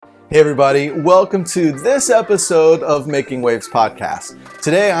Hey everybody, welcome to this episode of Making Waves Podcast.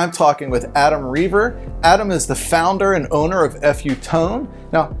 Today I'm talking with Adam Reaver. Adam is the founder and owner of FU Tone.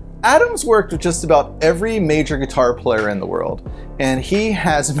 Now, Adam's worked with just about every major guitar player in the world, and he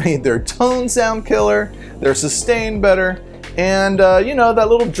has made their tone sound killer, their sustain better, and that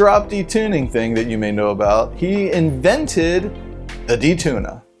little drop detuning thing that you may know about. He invented the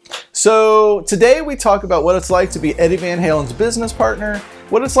detuner. So today we talk about what it's like to be Eddie Van Halen's business partner,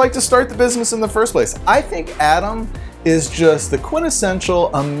 what it's like to start the business in the first place. I think Adam is just the quintessential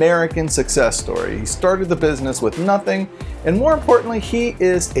American success story. He started the business with nothing, and more importantly, he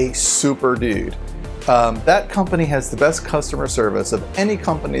is a super dude. That company has the best customer service of any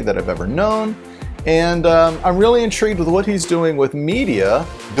company that I've ever known, and I'm really intrigued with what he's doing with media,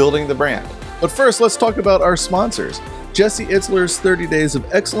 building the brand. But first, let's talk about our sponsors. Jesse Itzler's 30 Days of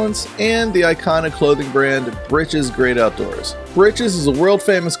Excellence and the iconic clothing brand Britches Great Outdoors. Britches is a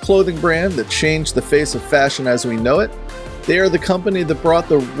world-famous clothing brand that changed the face of fashion as we know it. They are the company that brought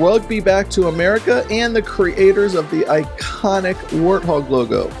the rugby back to America and the creators of the iconic Warthog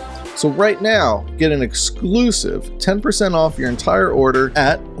logo. So right now, get an exclusive 10% off your entire order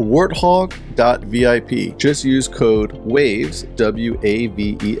at warthog.vip. Just use code WAVES,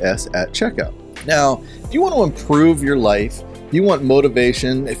 W-A-V-E-S, at checkout. Now, if you want to improve your life, you want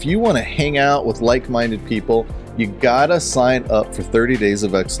motivation, if you want to hang out with like-minded people, you gotta sign up for 30 Days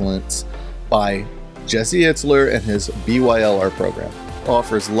of Excellence by Jesse Itzler and his BYLR program.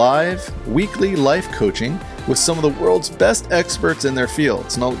 Offers live, weekly life coaching with some of the world's best experts in their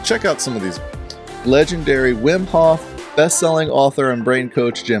fields. Now, check out some of these. Legendary Wim Hof, best-selling author and brain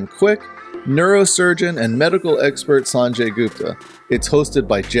coach Jim Kwik, neurosurgeon and medical expert Sanjay Gupta. It's hosted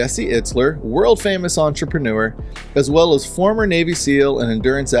by Jesse Itzler, world-famous entrepreneur, as well as former Navy SEAL and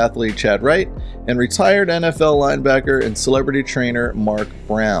endurance athlete Chad Wright, and retired NFL linebacker and celebrity trainer Mark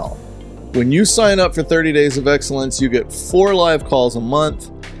Brown. When you sign up for 30 Days of Excellence, you get 4 live calls a month,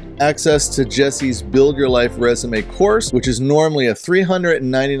 access to Jesse's Build Your Life Resume course, which is normally a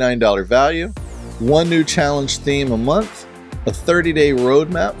 $399 value, 1 new challenge theme a month, a 30-day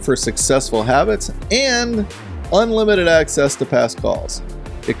roadmap for successful habits, and unlimited access to past calls.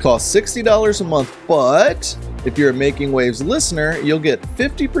 It costs $60 a month, but if you're a Making Waves listener, you'll get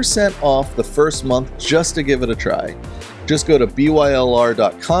 50% off the first month just to give it a try. Just go to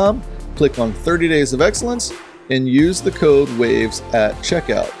bylr.com, click on 30 Days of Excellence, and use the code WAVES at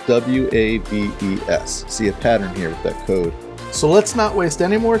checkout, W-A-V-E-S. See a pattern here with that code. So let's not waste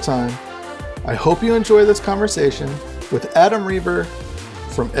any more time. I hope you enjoy this conversation with Adam Reaver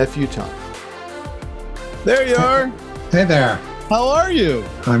from FU Tone. There you are. Hey there. How are you?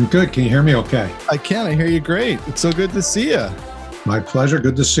 I'm good. Can you hear me okay? I can. I hear you great. It's so good to see you. My pleasure.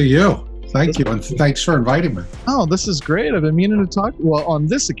 Good to see you. Thank you. And thanks for inviting me. Oh, this is great. I've been meaning to talk. Well, on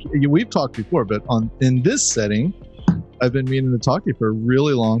this, we've talked before, but in this setting, I've been meaning to talk to you for a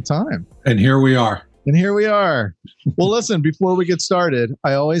really long time. And here we are. Well, listen, before we get started,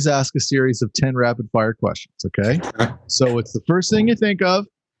 I always ask a series of 10 rapid fire questions, okay? So it's the first thing you think of,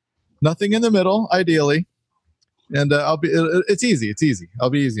 nothing in the middle, ideally. And it's easy. I'll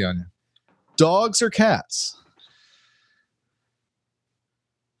be easy on you. Dogs or cats?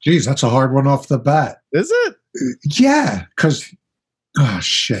 Geez, that's a hard one off the bat. Is it? Yeah, because, oh,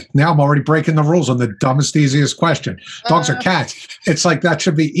 shit. Now I'm already breaking the rules on the dumbest, easiest question. Dogs or cats? It's like that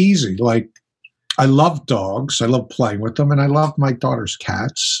should be easy. Like, I love dogs. I love playing with them, and I love my daughter's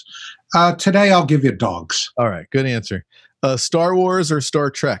cats. Today, I'll give you dogs. All right, good answer. Star Wars or Star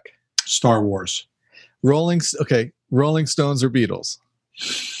Trek? Star Wars. Rolling Stones or Beatles?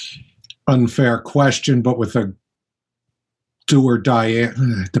 Unfair question, but with a do or die,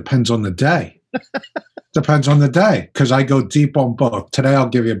 depends on the day. Depends on the day, because I go deep on both. Today, I'll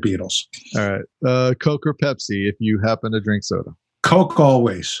give you Beatles. All right. Coke or Pepsi if you happen to drink soda? Coke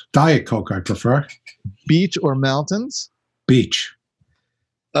always. Diet Coke, I prefer. Beach or mountains? Beach.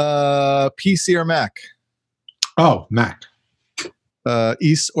 PC or Mac? Oh, Mac.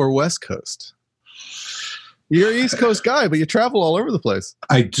 East or West Coast? You're an East Coast guy, but you travel all over the place.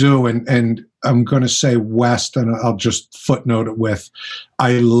 I do, and I'm going to say West, and I'll just footnote it with,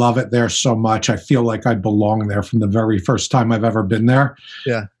 I love it there so much. I feel like I belong there from the very first time I've ever been there.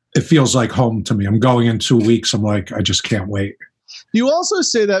 Yeah. It feels like home to me. I'm going in 2 weeks. I'm like, I just can't wait. You also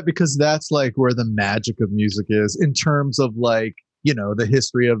say that because that's like where the magic of music is in terms of like, the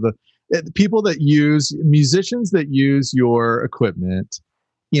history of the people that musicians that use your equipment,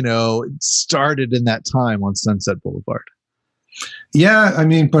 started in that time on Sunset Boulevard. Yeah, I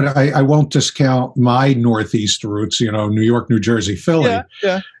mean, but I won't discount my Northeast roots, New York, New Jersey, Philly.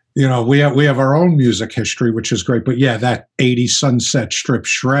 Yeah. we have our own music history, which is great. But yeah, that 80 Sunset Strip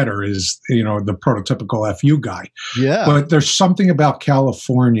shredder is, the prototypical FU guy. Yeah. But there's something about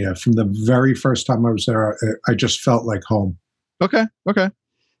California from the very first time I was there. I just felt like home. Okay.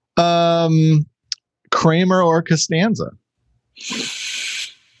 Kramer or Costanza?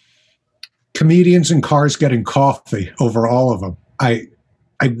 Comedians in Cars Getting Coffee over all of them. I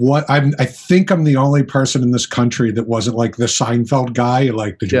think I'm the only person in this country that wasn't like the Seinfeld guy,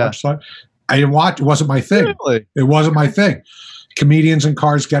 like the George side. I didn't watch. It wasn't my thing. Really? It wasn't my thing. Comedians in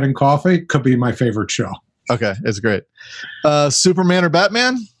Cars Getting Coffee could be my favorite show. Okay, it's great. Superman or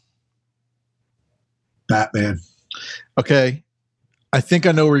Batman? Batman. Okay, I think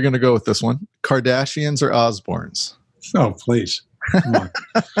I know where you're going to go with this one. Kardashians or Osbournes? Oh, please. Come on.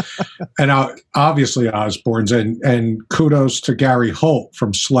 And obviously Osbournes, and kudos to Gary Holt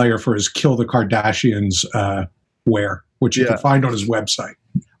from Slayer for his Kill the Kardashians wear, which you can find on his website.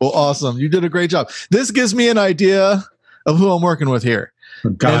 Well, awesome. You did a great job. This gives me an idea of who I'm working with here.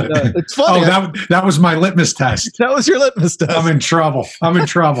 Got it. It's funny. Oh, that was my litmus test. That was your litmus test. I'm in trouble.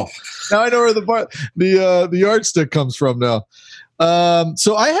 Now I know where the yardstick comes from now.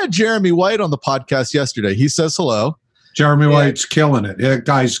 So I had Jeremy White on the podcast yesterday. He says hello. Jeremy White's killing it. That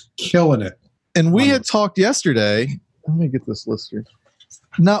guy's killing it. And we had talked yesterday. Let me get this list here.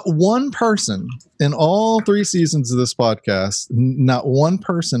 Not one person in all 3 seasons of this podcast, not one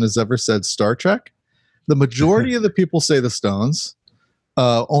person has ever said Star Trek. The majority of the people say the Stones.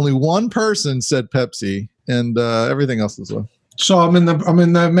 Only one person said Pepsi, and everything else as well. So I'm in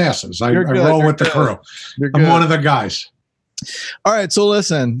the masses. I roll with the crew. I'm one of the guys. All right, so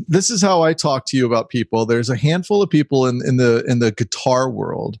listen, this is how I talk to you about people. There's a handful of people in the guitar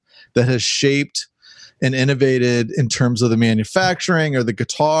world that has shaped and innovated in terms of the manufacturing or the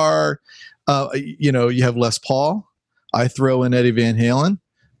guitar. You have Les Paul. I throw in Eddie Van Halen,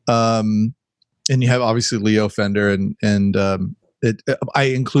 and you have obviously Leo Fender, and I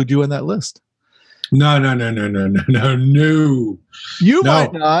include you in that list. No. You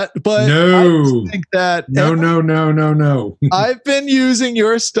might not, but no. I think that No. I've been using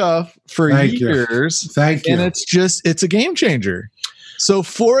your stuff for years. Thank you. And it's a game changer. So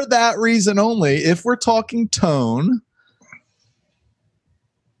for that reason only, if we're talking tone,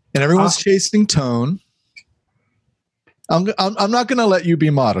 and everyone's chasing tone, I'm not going to let you be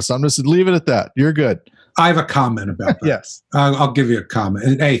modest. I'm just leave it at that. You're good. I have a comment about that. Yes. I'll give you a comment.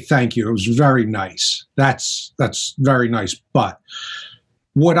 And hey, thank you. It was very nice. That's very nice. But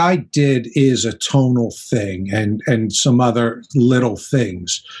what I did is a tonal thing and some other little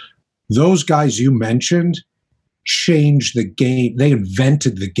things. Those guys you mentioned changed the game. They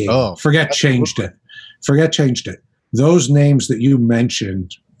invented the game. Oh, Forget changed it. Those names that you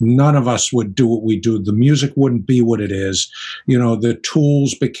mentioned, none of us would do what we do. The music wouldn't be what it is. The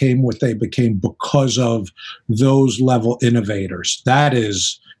tools became what they became because of those level innovators. That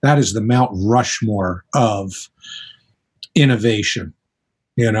is the Mount Rushmore of innovation.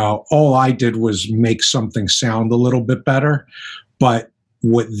 All I did was make something sound a little bit better, but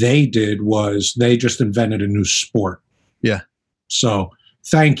what they did was they just invented a new sport. Yeah. So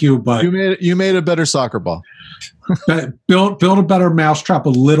thank you, but you made a better soccer ball. build a better mousetrap a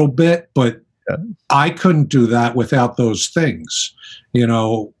little bit, but I couldn't do that without those things.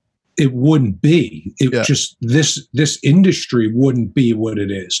 It wouldn't be. Just this industry wouldn't be what it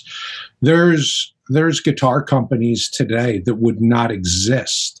is. There's guitar companies today that would not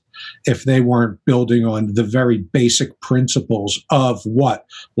exist if they weren't building on the very basic principles of what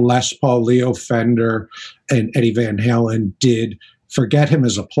Les Paul, Leo Fender, and Eddie Van Halen did. Forget him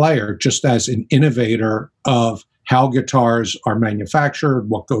as a player, just as an innovator of how guitars are manufactured,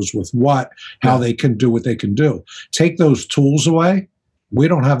 what goes with what, how they can do what they can do. Take those tools away, we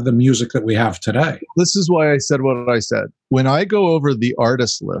don't have the music that we have today. This is why I said what I said. When I go over the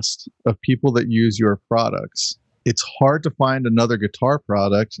artist list of people that use your products, it's hard to find another guitar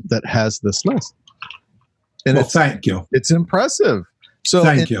product that has this list. And thank you. It's impressive. So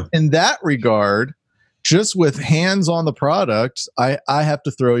thank you. In that regard, just with hands on the product, I have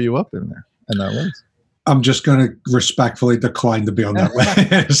to throw you up in there in that list. I'm just going to respectfully decline to be on that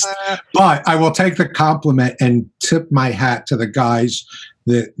list. But I will take the compliment and tip my hat to the guys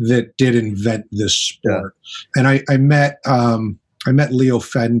that did invent this sport. Yeah. And I met Leo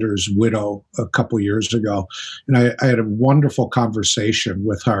Fender's widow a couple years ago, and I had a wonderful conversation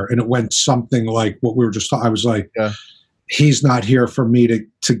with her. And it went something like what we were just talking. I was like, he's not here for me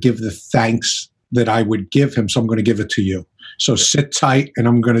to give the thanks that I would give him, so I'm going to give it to you. So sit tight, and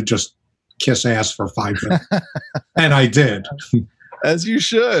I'm going to just kiss ass for 5 minutes. And I did. As you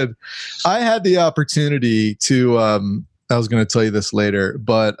should. I had the opportunity to I was going to tell you this later,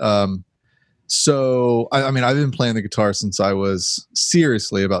 but so I mean, I've been playing the guitar since I was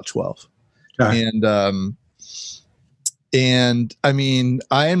seriously about 12. Okay. And I mean,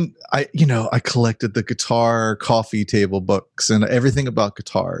 I collected the guitar coffee table books and everything about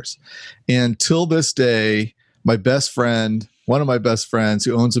guitars. And till this day, my best friend, one of my best friends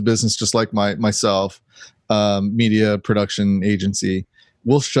who owns a business just like myself, media production agency,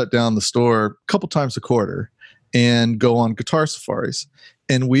 will shut down the store a couple times a quarter and go on guitar safaris.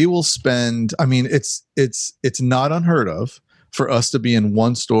 And we will spend, I mean, it's not unheard of for us to be in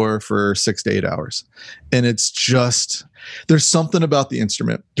one store for 6 to 8 hours. And it's just, there's something about the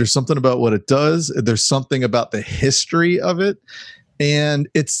instrument. There's something about what it does. There's something about the history of it. And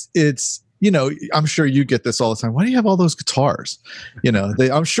it's, I'm sure you get this all the time. Why do you have all those guitars?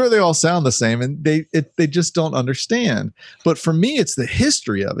 I'm sure they all sound the same, and they just don't understand. But for me, it's the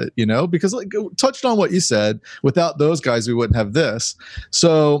history of it, because like touched on what you said, without those guys, we wouldn't have this.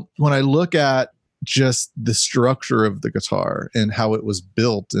 So when I look at just the structure of the guitar and how it was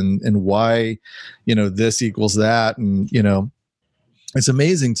built and why, this equals that. And, it's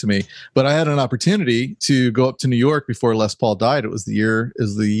amazing to me. But I had an opportunity to go up to New York before Les Paul died. It was the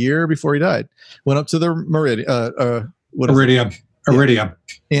year before he died. Went up to the Iridium. Iridium.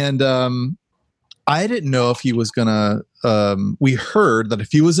 And I didn't know if he was gonna. We heard that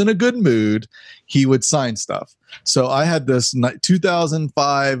if he was in a good mood, he would sign stuff. So I had this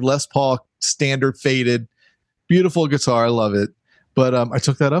 2005 Les Paul standard faded, beautiful guitar. I love it. But I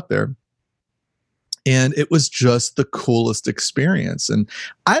took that up there. And it was just the coolest experience. And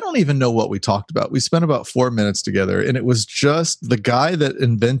I don't even know what we talked about. We spent about 4 minutes together, and it was just the guy that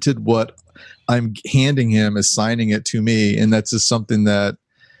invented what I'm handing him is signing it to me. And that's just something that,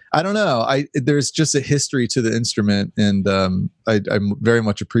 I don't know. There's just a history to the instrument, and I very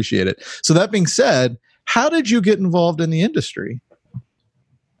much appreciate it. So that being said, how did you get involved in the industry?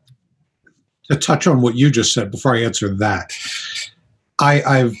 To touch on what you just said before I answer that,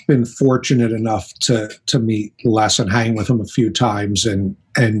 I've been fortunate enough to meet Les and hang with him a few times, and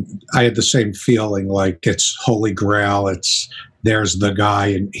I had the same feeling, like it's holy grail. There's the guy,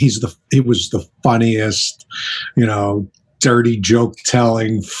 and he was the funniest, dirty joke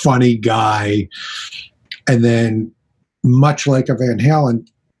telling, funny guy. And then, much like a Van Halen,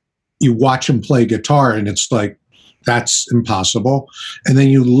 you watch him play guitar, and it's like, that's impossible. And then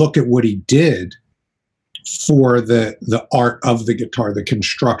you look at what he did for the art of the guitar, the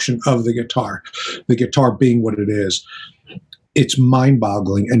construction of the guitar being what it is. It's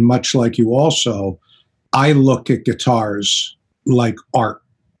mind-boggling. And much like you also, I look at guitars like art,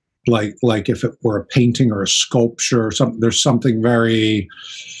 like if it were a painting or a sculpture or something. There's something very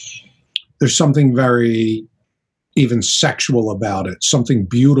even sexual about it, something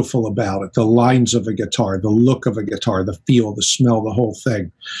beautiful about it. The lines of a guitar, the look of a guitar, the feel, the smell, the whole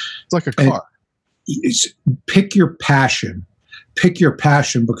thing. It's like a car. Pick your passion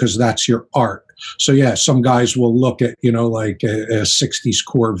because that's your art. So yeah, some guys will look at, like a 60s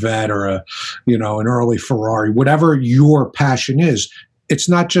Corvette or an early Ferrari, whatever your passion is. It's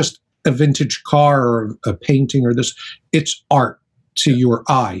not just a vintage car or a painting or this, it's art to your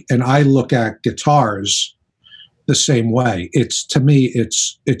eye. And I look at guitars the same way. To me,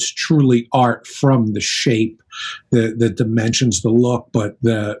 it's truly art, from the shape, the dimensions, the look, but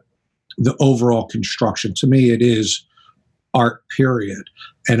the overall construction. To me, it is art, period.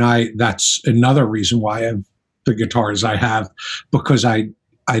 And that's another reason why I have the guitars I have, because I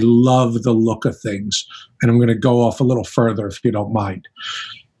love the look of things. And I'm going to go off a little further, if you don't mind.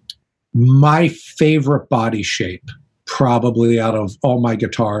 My favorite body shape, probably out of all my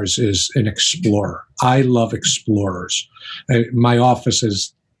guitars, is an Explorer. I love Explorers. My office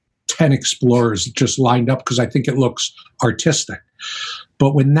is 10 Explorers just lined up because I think it looks artistic.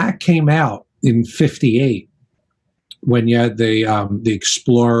 But when that came out in '58, when you had the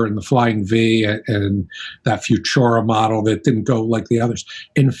Explorer and the Flying V and that Futura model that didn't go like the others,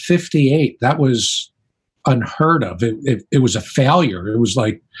 in '58, that was unheard of. It was a failure. It was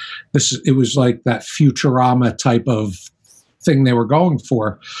like that Futurama type of thing they were going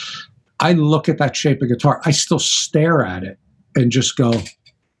for. I look at that shape of guitar, I still stare at it and just go,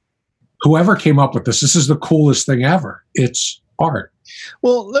 whoever came up with this is the coolest thing ever. It's art.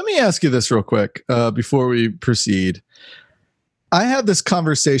 Well, let me ask you this real quick before we proceed. I have this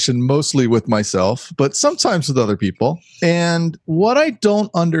conversation mostly with myself, but sometimes with other people. And what I don't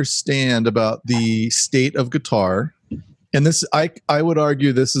understand about the state of guitar, and this, I would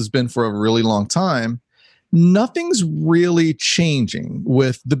argue this has been for a really long time, nothing's really changing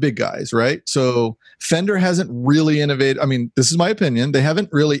with the big guys, right? So Fender hasn't really innovated. I mean, this is my opinion. They haven't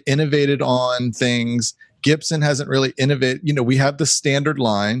really innovated on things Gibson hasn't really innovated. We have the standard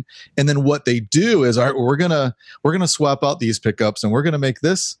line, and then what they do is, all right, we're gonna swap out these pickups, and we're gonna make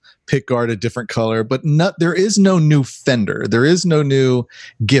this pick guard a different color. But there is no new fender. There is no new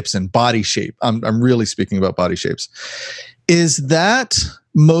Gibson body shape. I'm really speaking about body shapes. Is that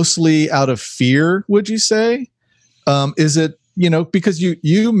mostly out of fear, would you say? Is it, because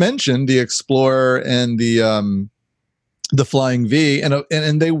you mentioned the Explorer and the Flying V,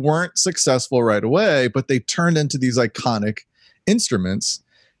 and they weren't successful right away, but they turned into these iconic instruments.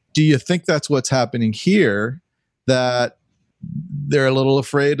 Do you think that's what's happening here, that they're a little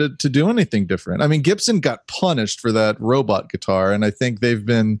afraid to do anything different? I mean, Gibson got punished for that robot guitar, and I think they've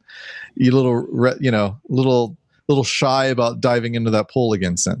been a little shy about diving into that pool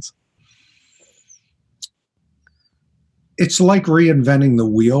again since. It's like reinventing the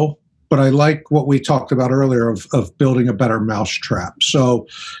wheel, but I like what we talked about earlier of building a better mousetrap. So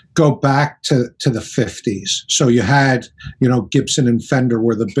go back to the 50s. So you had, Gibson and Fender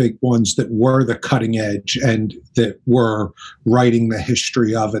were the big ones that were the cutting edge and that were writing the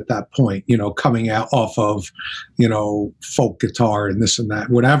history of at that point, coming out off of, folk guitar and this and that,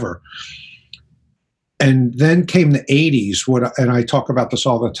 whatever. And then came the 80s, and I talk about this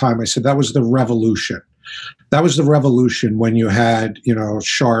all the time. I said that was the revolution. That was the revolution when you had,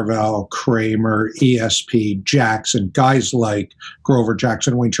 Charvel, Kramer, ESP, Jackson, guys like Grover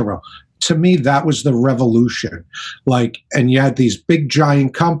Jackson, Wayne Charvel. To me, that was the revolution. And you had these big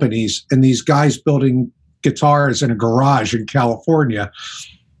giant companies and these guys building guitars in a garage in California.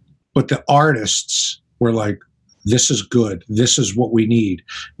 But the artists were like, this is good. This is what we need.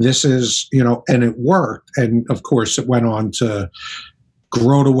 This is, and it worked. And of course, it went on to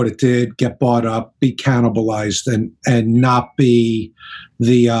grow to what it did, get bought up, be cannibalized, and not be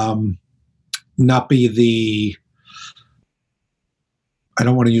the I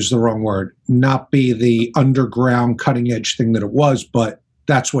don't want to use the wrong word, not be the underground cutting edge thing that it was, but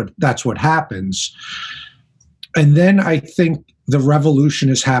that's what happens. And then I think the revolution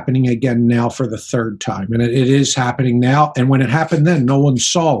is happening again now for the third time. And it is happening now. And when it happened then, no one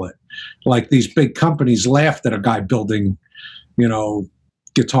saw it. Like these big companies laughed at a guy building,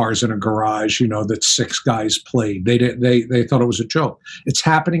 guitars in a garage, that 6 guys played. They thought it was a joke. It's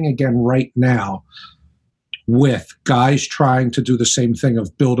happening again right now with guys trying to do the same thing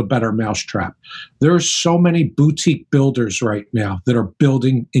of build a better mousetrap. There's so many boutique builders right now that are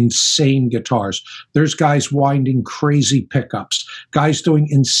building insane guitars. There's guys winding crazy pickups, guys doing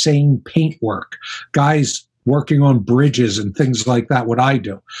insane paint work, guys working on bridges and things like that, what I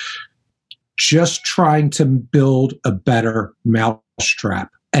do. Just trying to build a better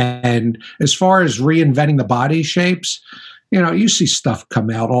mousetrap. And as far as reinventing the body shapes, you see stuff come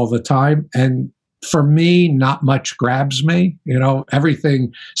out all the time. And for me, not much grabs me.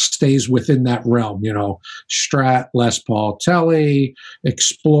 Everything stays within that realm. Strat, Les Paul, Tele,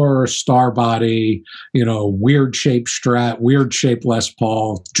 Explorer, Starbody, weird shaped Strat, weird shaped Les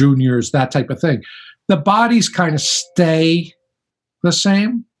Paul, Juniors, that type of thing. The bodies kind of stay the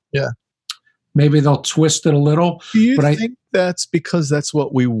same. Yeah. Maybe they'll twist it a little. Do you think that's because that's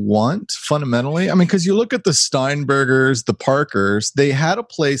what we want fundamentally? I mean, because you look at the Steinbergers, the Parkers, they had a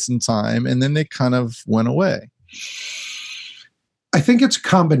place in time and then they kind of went away. I think it's a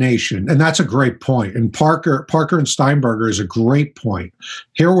combination, and that's a great point. And Parker and Steinberger is a great point.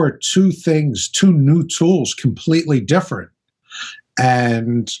 Here were two new tools, completely different.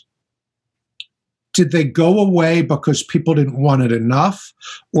 And did they go away because people didn't want it enough?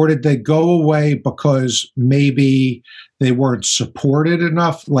 Or did they go away because maybe they weren't supported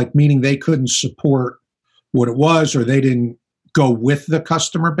enough, meaning they couldn't support what it was, or they didn't go with the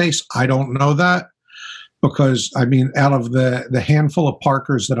customer base? I don't know that, because, out of the handful of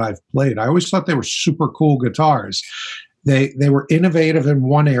Parkers that I've played, I always thought they were super cool guitars. They were innovative in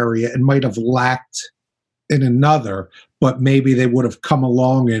one area and might have lacked in another, but maybe they would have come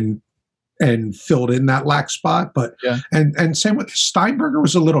along and filled in that lack spot. But yeah. And same with Steinberger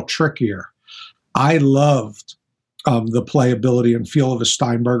was a little trickier. I loved the playability and feel of a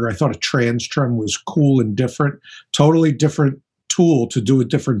Steinberger. I thought a Trans-Trem was cool and different, totally different tool to do a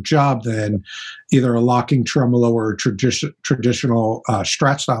different job than either a locking tremolo or a traditional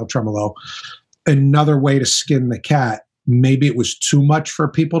Strat style tremolo. Another way to skin the cat. Maybe it was too much for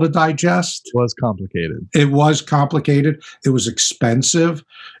people to digest. It was complicated. It was expensive.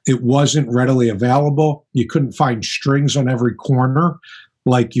 It wasn't readily available. You couldn't find strings on every corner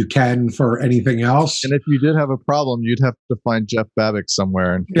like you can for anything else. And if you did have a problem, you'd have to find Jeff Babbitt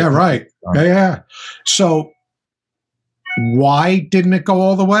somewhere. Yeah, right. Yeah. So why didn't it go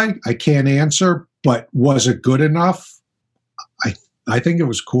all the way? I can't answer, but was it good enough? I think it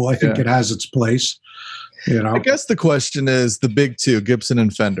was cool. I think it has its place. You know, I guess the question is the big two, Gibson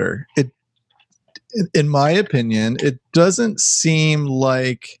and Fender. In my opinion, it doesn't seem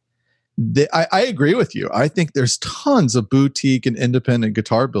like I agree with you. I think there's tons of boutique and independent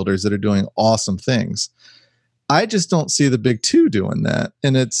guitar builders that are doing awesome things. I just don't see the big two doing that.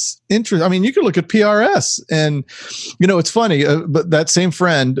 And it's interesting. I mean, you can look at PRS and, it's funny, but that same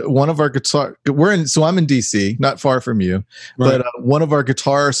friend, one of our guitar, so I'm in DC, not far from you, right. But one of our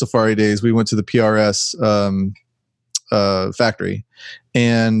guitar safari days, we went to the PRS factory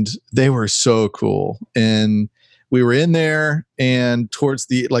and they were so cool. And we were in there and towards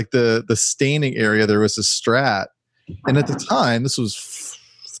the staining area, there was a Strat. And at the time, this was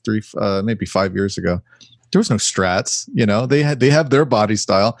maybe 5 years ago, there was no Strats, they have their body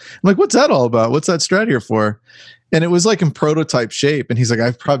style. I'm like, what's that all about? What's that Strat here for? And it was like in prototype shape. And he's like,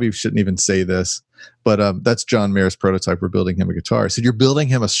 I probably shouldn't even say this, but that's John Mayer's prototype. We're building him a guitar. I said, you're building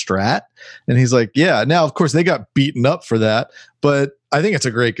him a Strat? And he's like, yeah. Now, of course, they got beaten up for that, but I think it's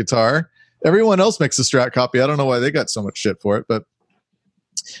a great guitar. Everyone else makes a Strat copy. I don't know why they got so much shit for it, but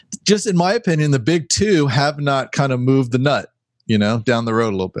just in my opinion, the big two have not kind of moved the nut, down the road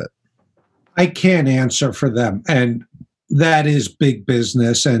a little bit. I can't answer for them. And that is big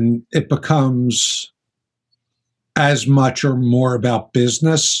business. And it becomes as much or more about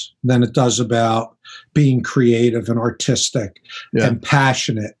business than it does about being creative and artistic and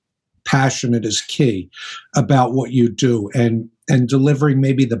passionate. Passionate is key about what you do and delivering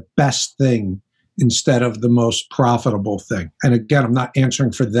maybe the best thing instead of the most profitable thing. And again, I'm not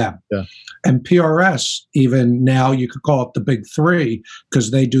answering for them. Yeah. And PRS, even now you could call it the big three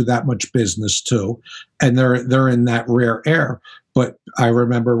because they do that much business too. And they're in that rare air. But I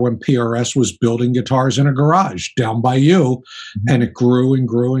remember when PRS was building guitars in a garage down by you, and it grew and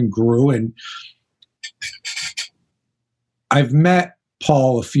grew and grew. And I've met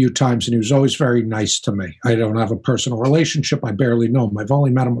Paul a few times, and he was always very nice to me. I don't have a personal relationship. I barely know him. I've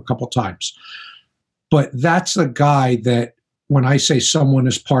only met him a couple times. But that's the guy that, when I say someone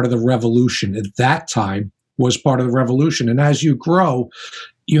is part of the revolution, at that time was part of the revolution. And as you grow,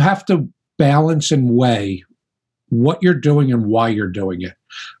 you have to balance and weigh what you're doing and why you're doing it.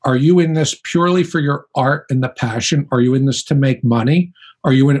 Are you in this purely for your art and the passion? Are you in this to make money?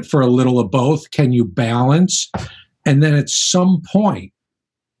 Are you in it for a little of both? Can you balance? And then at some point,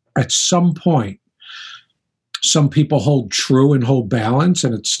 some people hold true and hold balance.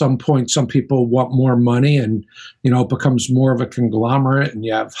 And at some point, some people want more money and, it becomes more of a conglomerate and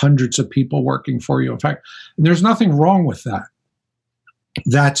you have hundreds of people working for you. In fact, and there's nothing wrong with that.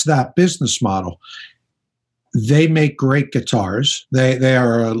 That's that business model. They make great guitars. They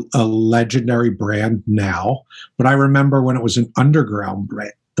are a legendary brand now. But I remember when it was an underground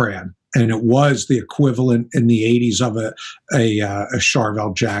brand. And it was the equivalent in the 80s of a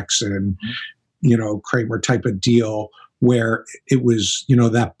Charvel Jackson, Kramer type of deal where it was,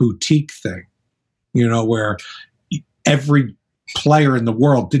 that boutique thing, where every player in the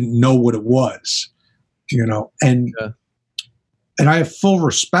world didn't know what it was, and I have full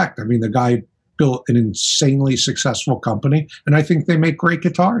respect. I mean, the guy built an insanely successful company, and I think they make great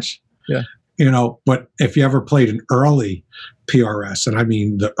guitars. Yeah. But if you ever played an early PRS, and I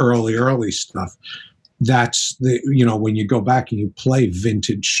mean the early stuff, that's the, when you go back and you play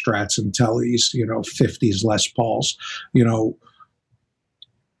vintage Strats and Tellys, 50s Les Pauls,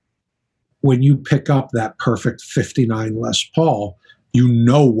 when you pick up that perfect 59 Les Paul,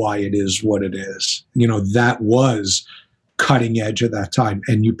 why it is what it is. That was cutting edge at that time,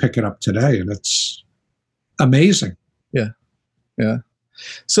 and you pick it up today and it's amazing. Yeah. Yeah.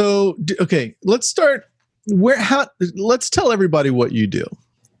 So, okay, let's start let's tell everybody what you do.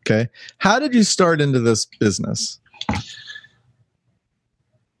 Okay. How did you start into this business?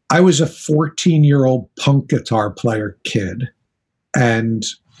 I was a 14-year-old punk guitar player kid, and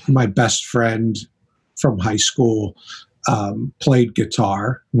my best friend from high school played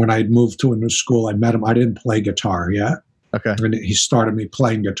guitar. When I had moved to a new school, I met him. I didn't play guitar yet. Okay. And he started me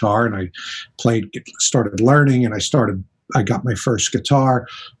playing guitar, and I started learning, and I got my first guitar.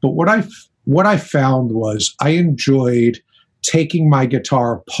 But what I found was I enjoyed taking my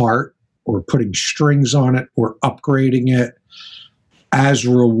guitar apart or putting strings on it or upgrading it as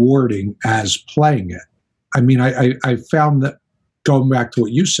rewarding as playing it. I mean, I found that, going back to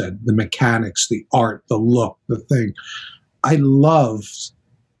what you said, the mechanics, the art, the look, the thing, I loved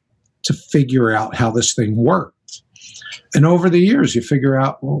to figure out how this thing worked. And over the years, you figure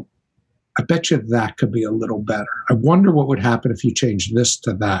out, well, I bet you that could be a little better. I wonder what would happen if you changed this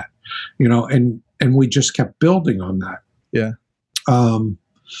to that, and we just kept building on that. Yeah.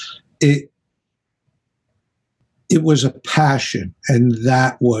 It was a passion, and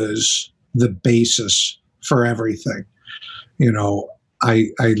that was the basis for everything. You know,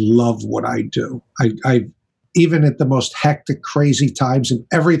 I love what I do. I even at the most hectic, crazy times, and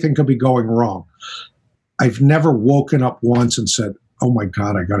everything could be going wrong, I've never woken up once and said, "Oh my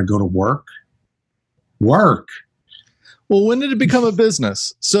God, I got to go to work." Work. Well, when did it become a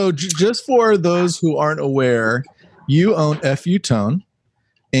business? So just for those who aren't aware, you own FU Tone,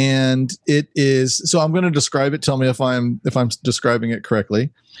 and it is. So I'm going to describe it. Tell me if I'm describing it correctly.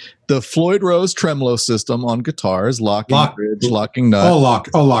 The Floyd Rose tremolo system on guitars, locking bridge, locking nut, all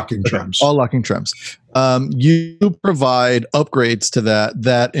locking trims, all locking trims. You provide upgrades to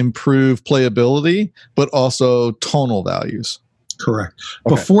that improve playability, but also tonal values. Correct.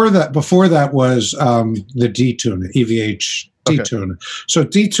 Okay. Before that was the D-Tuner, EVH D-Tuner. Okay. So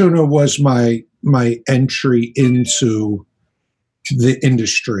D-Tuner was my entry into the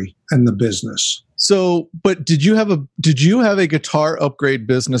industry and the business. So, but did you have a guitar upgrade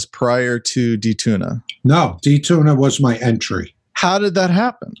business prior to D-Tuner? No, D-Tuner was my entry. How did that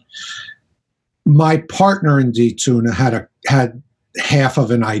happen? My partner in D-Tuner had half of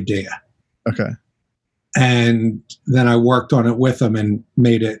an idea. Okay. And then I worked on it with him and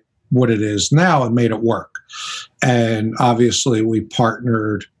made it what it is now and made it work. And obviously we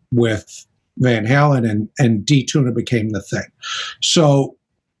partnered with Van Halen and D-Tuner became the thing. So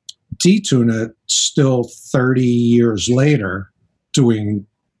D-Tuner still 30 years later doing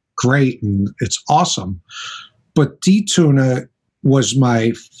great and it's awesome. But D-Tuner was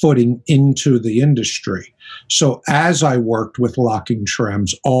my footing into the industry. So as I worked with locking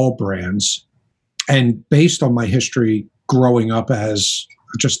trims, all brands, and based on my history growing up as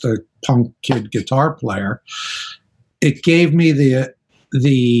just a punk kid guitar player, it gave me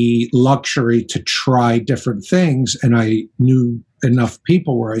the luxury to try different things. And I knew enough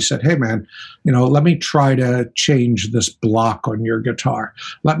people where I said, "Hey man, let me try to change this block on your guitar.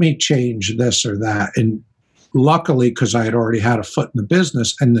 Let me change this or that." And luckily, because I had already had a foot in the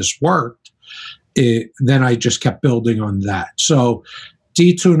business and this worked, then I just kept building on that. So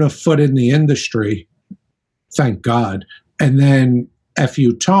D-Tuner foot in the industry, thank God. And then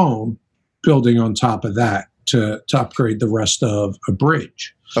FU Tone building on top of that to upgrade the rest of a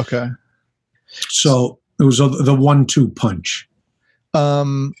bridge. Okay. So it was the 1-2 punch.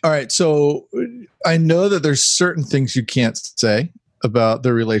 All right. So I know that there's certain things you can't say about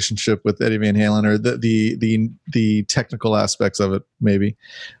the relationship with Eddie Van Halen or the technical aspects of it, maybe.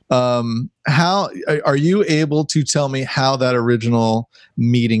 How are you able to tell me how that original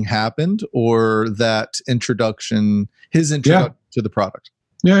meeting happened or that introduction, his introduction to the product?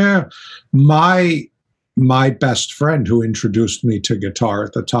 Yeah. My best friend who introduced me to guitar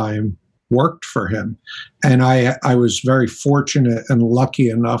at the time worked for him. And I was very fortunate and lucky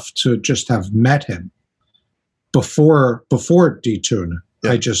enough to just have met him before D-Tuner.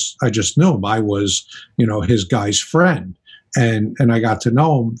 Yeah. I just knew him. I was, his guy's friend. And I got to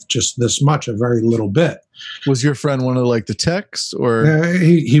know him just this much, a very little bit. Was your friend one of the techs or?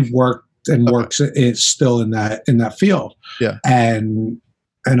 He worked and works still in that field. Yeah. And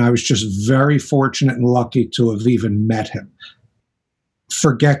I was just very fortunate and lucky to have even met him.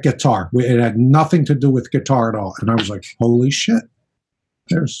 Forget guitar. It had nothing to do with guitar at all. And I was like, holy shit,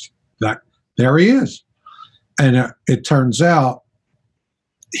 there he is. And it turns out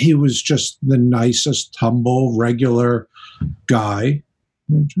he was just the nicest, humble, regular guy.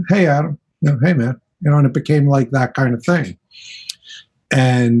 Hey, Adam. Hey, man. And it became like that kind of thing.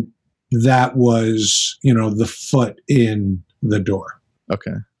 And that was, the foot in the door.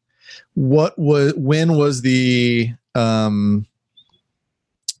 Okay. When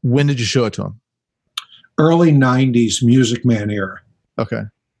did you show it to him? Early 90s Music Man era. Okay.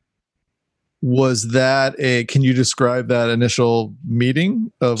 Was that can you describe that initial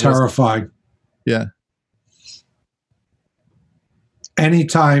meeting? Terrifying. Yeah.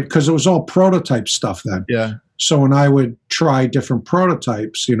 Anytime, because it was all prototype stuff then. Yeah. So when I would try different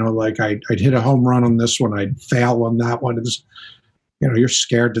prototypes, I'd hit a home run on this one, I'd fail on that one. It's, you're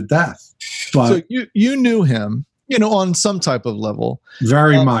scared to death. But so you knew him, on some type of level.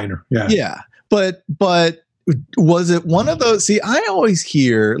 Very minor. Yeah. Yeah. But was it one of those? See, I always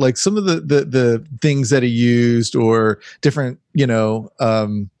hear some of the things that he used or different,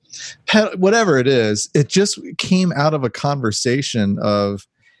 whatever it is, it just came out of a conversation of,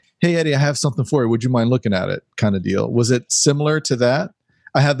 "Hey, Eddie, I have something for you. Would you mind looking at it?" kind of deal. Was it similar to that?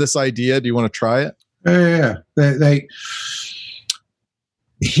 "I have this idea. Do you want to try it?" Yeah.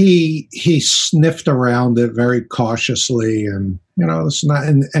 He sniffed around it very cautiously, and it's not.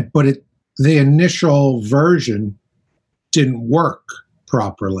 But the initial version didn't work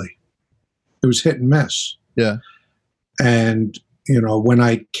properly. It was hit and miss. Yeah. And when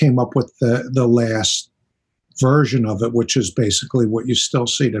I came up with the last version of it, which is basically what you still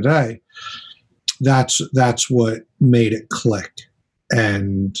see today. That's what made it click,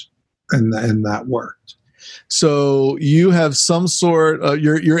 and that worked. So you have some sort.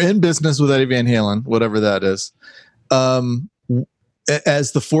 You're in business with Eddie Van Halen, whatever that is.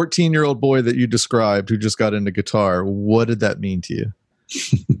 As the 14-year-old boy that you described who just got into guitar, what did that mean to you?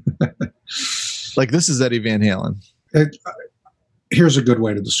 Like, this is Eddie Van Halen. Here's a good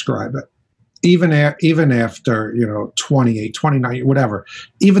way to describe it. Even after 28, 29, whatever,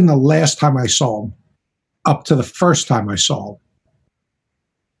 even the last time I saw him, up to the first time I saw him,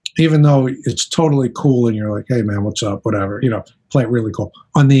 even though it's totally cool and you're like, hey man, what's up, whatever, play it really cool.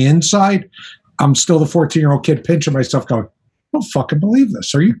 On the inside, I'm still the 14-year-old kid pinching myself going, I don't fucking believe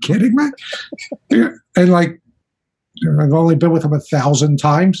this. Are you kidding me? And like, I've only been with him 1,000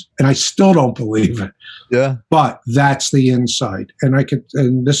 times and I still don't believe it. Yeah. But that's the inside. And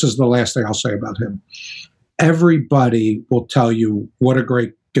and this is the last thing I'll say about him. Everybody will tell you what a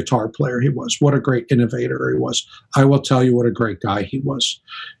great guitar player he was, what a great innovator he was. I will tell you what a great guy he was.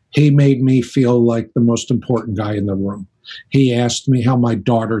 He made me feel like the most important guy in the room. He asked me how my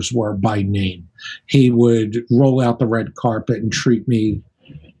daughters were by name. He would roll out the red carpet and treat me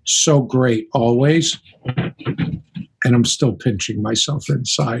so great always. And I'm still pinching myself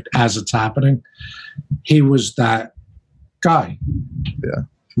inside as it's happening. He was that guy. Yeah.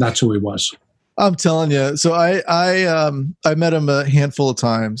 That's who he was. I'm telling you. So I met him a handful of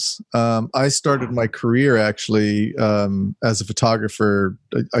times. I started my career actually as a photographer.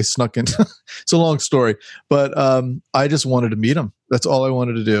 I snuck in. It's a long story, but I just wanted to meet him. That's all I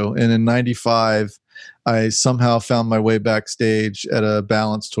wanted to do. And in '95, I somehow found my way backstage at a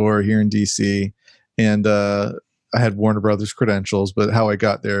Balance tour here in DC, and I had Warner Brothers credentials. But how I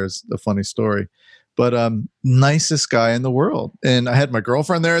got there is a funny story. But nicest guy in the world, and I had my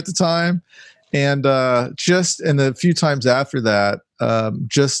girlfriend there at the time. And just in the few times after that,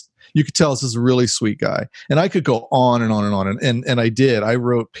 you could tell this is a really sweet guy. And I could go on and on and on. And I did. I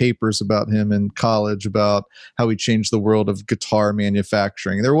wrote papers about him in college about how he changed the world of guitar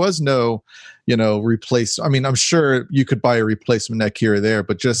manufacturing. There was no, I mean, I'm sure you could buy a replacement neck here or there,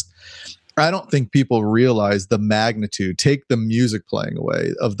 but I don't think people realize the magnitude, take the music playing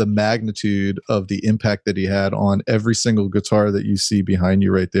away, of the magnitude of the impact that he had on every single guitar that you see behind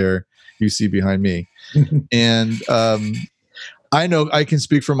you right there. You see behind me. And I know I can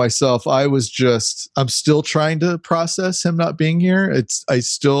speak for myself. I'm still trying to process him not being here. I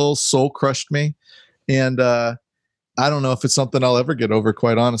still soul crushed me. And I don't know if it's something I'll ever get over,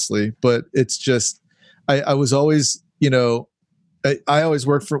 quite honestly, but it's just, I was always, I always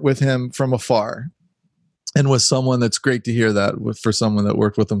worked with him from afar, and was someone that's great to hear that for someone that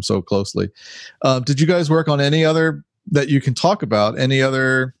worked with him so closely. Did you guys work on any other that you can talk about? Any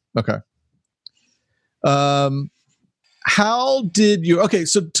other? Okay. How did you,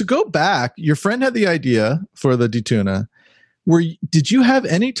 so to go back, your friend had the idea for the Dituna. Did you have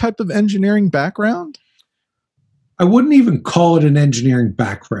any type of engineering background? I wouldn't even call it an engineering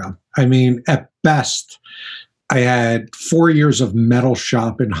background. I mean, at best, I had 4 years of metal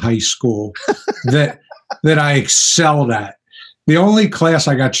shop in high school that I excelled at. The only class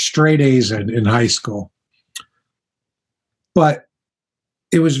I got straight A's in high school. But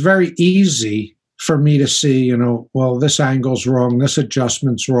it was very easy for me to see, well, this angle's wrong, this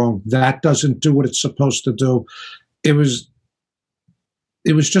adjustment's wrong, that doesn't do what it's supposed to do. It was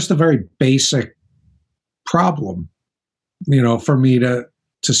just a very basic problem, for me to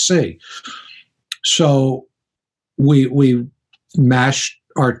see. So we mashed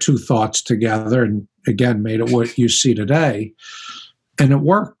our two thoughts together and again made it what you see today, and it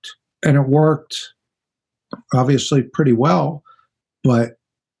worked. And it worked obviously pretty well, but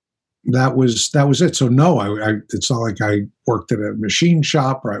that was it. So no, it's not like I worked at a machine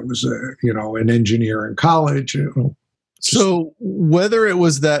shop or I was an engineer in college. So whether it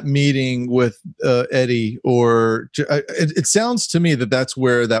was that meeting with Eddie or it sounds to me that that's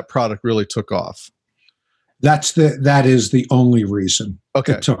where that product really took off. That is the only reason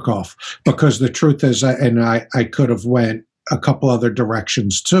it took off, because the truth is, and I could have went a couple other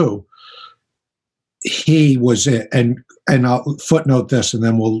directions too. He was it, and I'll footnote this, and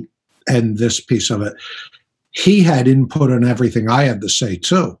then we'll end this piece of it. He had input on everything I had to say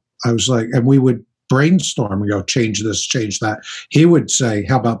too. I was like, and we would brainstorm and go, change this, change that. He would say,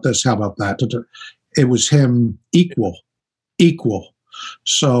 how about this? How about that? It was him equal.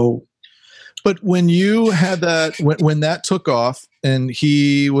 So, but when you had that, when that took off and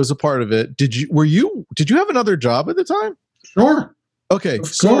he was a part of it, did you have another job at the time? Sure. Okay.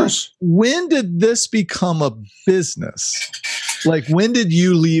 Of course. When did this become a business? Like, when did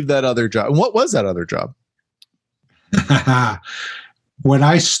you leave that other job? And what was that other job? When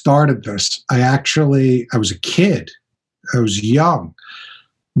I started this, I was a kid. I was young.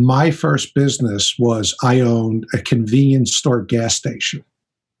 My first business was I owned a convenience store gas station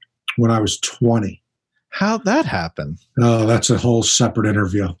when I was 20. How'd that happen? Oh, that's a whole separate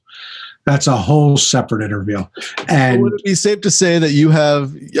interview. And would it be safe to say that you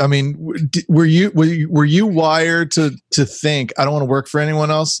have, I mean, were you wired to think, I don't want to work for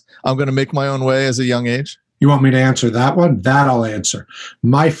anyone else, I'm going to make my own way as a young age? You want me to answer that one? That I'll answer.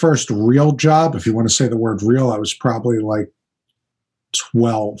 My first real job, if you want to say the word real, I was probably like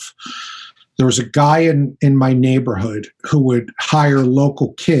 12. There was a guy in my neighborhood who would hire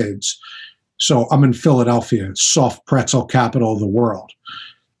local kids. So I'm in Philadelphia, soft pretzel capital of the world.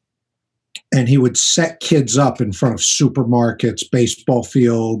 And he would set kids up in front of supermarkets, baseball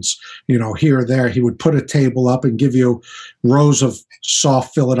fields, here or there. He would put a table up and give you rows of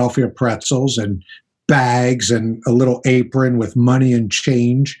soft Philadelphia pretzels and bags and a little apron with money and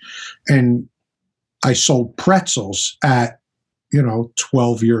change. And I sold pretzels at,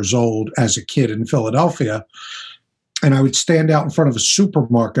 12 years old as a kid in Philadelphia. And I would stand out in front of a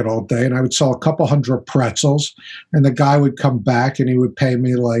supermarket all day and I would sell a couple hundred pretzels. And the guy would come back and he would pay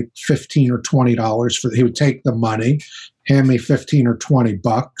me like $15 or $20 he would take the money, hand me 15 or 20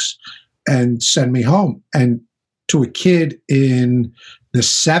 bucks and send me home. And to a kid in the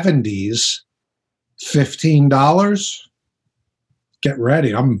 70s, $15, get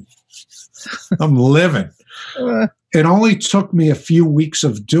ready. I'm living. It only took me a few weeks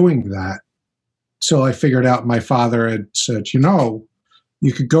of doing that till I figured out my father had said, you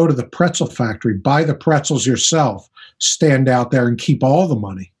could go to the pretzel factory, buy the pretzels yourself, stand out there and keep all the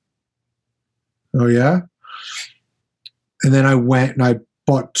money. Oh, yeah? And then I went and I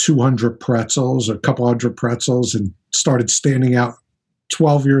bought 200 pretzels, a couple hundred pretzels, and started standing out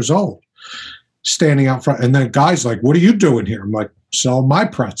 12 years old, standing out front. And then guy's like, what are you doing here? I'm like, selling my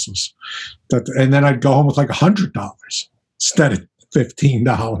pretzels. And then I'd go home with like $100 instead of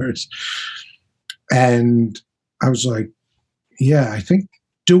 $15. And I was like, yeah, I think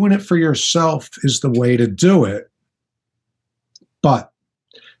doing it for yourself is the way to do it. But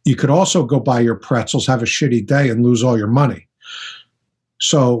you could also go buy your pretzels, have a shitty day, and lose all your money.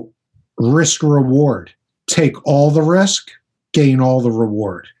 So risk reward. Take all the risk, gain all the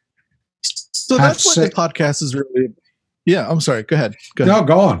reward. So that's what the podcast is really. Yeah, I'm sorry. Go ahead. No,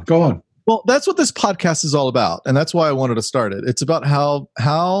 go on. Well, that's what this podcast is all about. And that's why I wanted to start it. It's about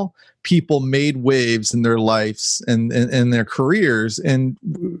how people made waves in their lives and their careers. And,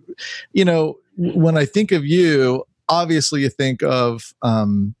 when I think of you, obviously you think of,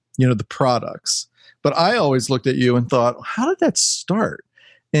 the products. But I always looked at you and thought, how did that start?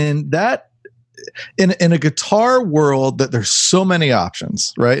 And that, in a guitar world, that there's so many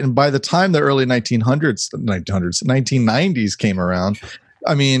options, right? And by the time the early 1990s came around,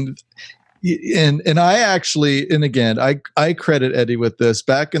 I mean, and I actually, and again, I credit Eddie with this.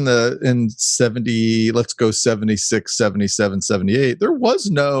 Back in 70, let's go 76, 77, 78, there was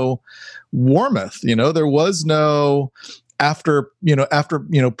no Warmoth, there was no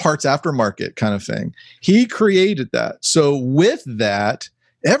parts aftermarket kind of thing. He created that. So with that,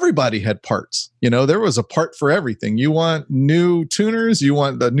 everybody had parts. There was a part for everything. You want new tuners, you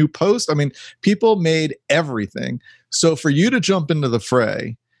want the new post. I mean, people made everything. So for you to jump into the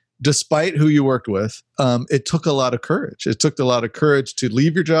fray, despite who you worked with, it took a lot of courage. It took a lot of courage to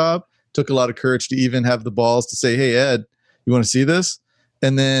leave your job, took a lot of courage to even have the balls to say, hey, Ed, you want to see this?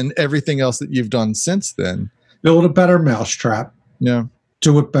 And then everything else that you've done since then. Build a better mousetrap. Yeah.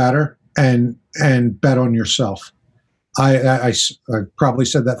 Do it better and bet on yourself. I probably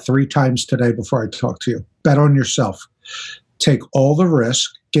said that 3 times today before I talked to you. Bet on yourself. Take all the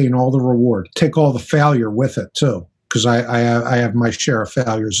risk, gain all the reward. Take all the failure with it too, because I have my share of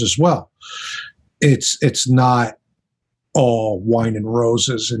failures as well. It's not all wine and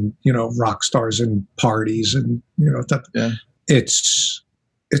roses and rock stars and parties and Yeah. It's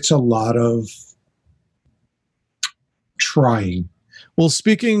a lot of trying. Well,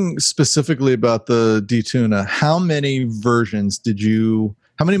 speaking specifically about the D-Tuna, how many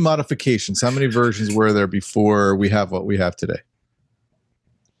modifications, how many versions were there before we have what we have today?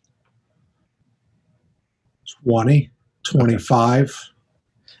 20, 25. Okay.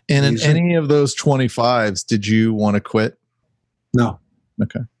 And in any of those 25s, did you want to quit? No.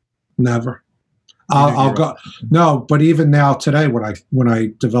 Okay. Never. I'll go. No, but even now today, when I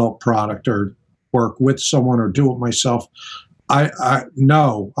develop product or work with someone or do it myself,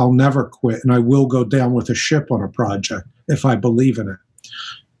 no, I'll never quit, and I will go down with a ship on a project if I believe in it.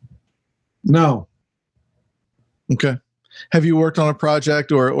 No. Okay. Have you worked on a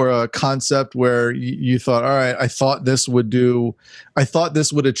project or a concept where you thought, all right, I thought this would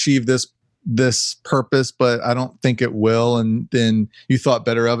achieve this purpose, but I don't think it will, and then you thought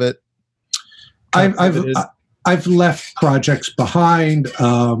better of it? I've left projects behind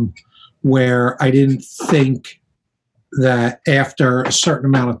where I didn't think that after a certain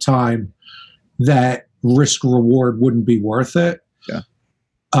amount of time that risk reward wouldn't be worth it. Yeah.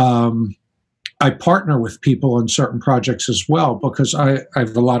 I partner with people on certain projects as well because I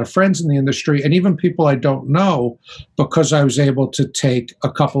have a lot of friends in the industry and even people I don't know, because I was able to take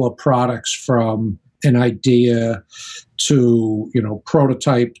a couple of products from an idea to,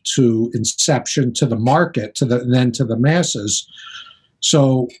 prototype to inception to the market and then to the masses.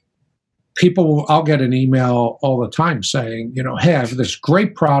 So I'll get an email all the time saying, hey, I have this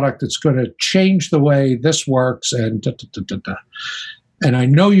great product. It's going to change the way this works and da, da, da, da, da. And I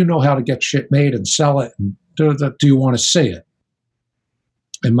know you know how to get shit made and sell it. And do you want to see it?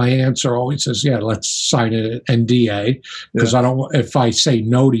 And my answer always is, yeah, let's sign an NDA because if I say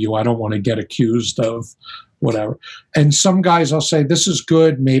no to you, I don't want to get accused of whatever. And some guys I'll say, this is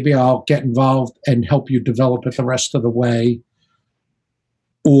good. Maybe I'll get involved and help you develop it the rest of the way.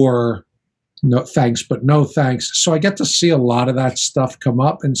 Or no thanks, but no thanks. So I get to see a lot of that stuff come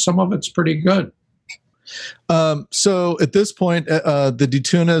up and some of it's pretty good. So at this point, the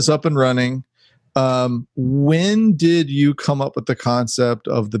Detuna is up and running. When did you come up with the concept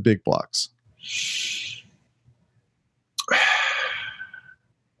of the big blocks?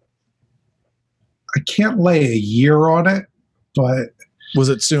 I can't lay a year on it, but was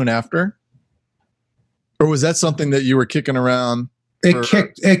it soon after? Or was that something that you were kicking around?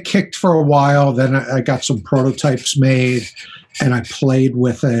 It kicked for a while. Then I got some prototypes made and I played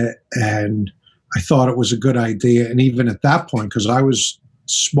with it and I thought it was a good idea. And even at that point, because I was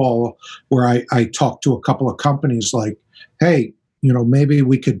small, where I talked to a couple of companies like, hey, maybe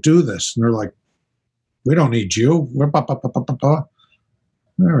we could do this. And they're like, we don't need you. All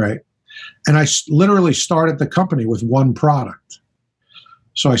right. And I literally started the company with one product.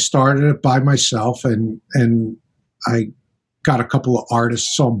 So I started it by myself and I got a couple of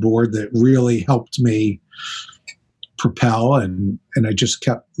artists on board that really helped me propel and I just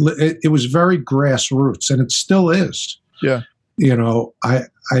kept it was very grassroots and it still is. Yeah.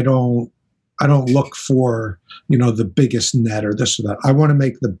 I don't look for the biggest net or this or that. I want to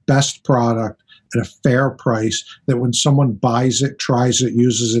make the best product at a fair price that when someone buys it, tries it,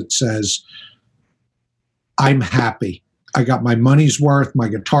 uses it, says, I'm happy. I got my money's worth. My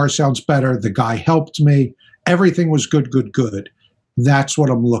guitar sounds better. The guy helped me. Everything was good. That's what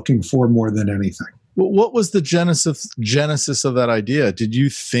I'm looking for more than anything. What was the genesis of that idea? Did you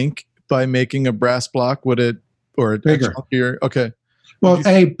think by making a brass block or bigger? Okay. Well,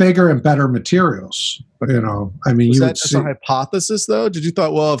 bigger and better materials. I mean, was that just a hypothesis though? Did you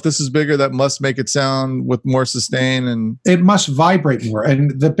thought, well, if this is bigger, that must make it sound with more sustain and it must vibrate more.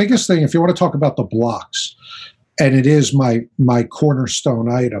 And the biggest thing, if you want to talk about the blocks, and it is my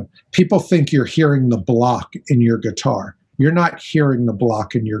cornerstone item, people think you're hearing the block in your guitar. You're not hearing the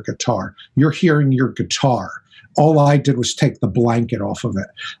block in your guitar. You're hearing your guitar. All I did was take the blanket off of it.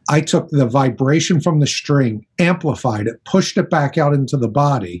 I took the vibration from the string, amplified it, pushed it back out into the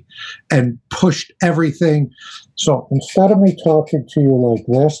body, and pushed everything. So instead of me talking to you like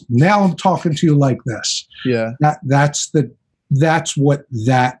this, now I'm talking to you like this. Yeah. That's what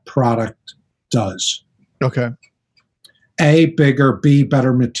that product does. Okay. A, bigger, B,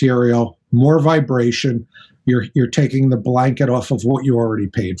 better material, more vibration. You're taking the blanket off of what you already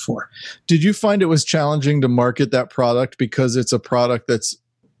paid for. Did you find it was challenging to market that product because it's a product that's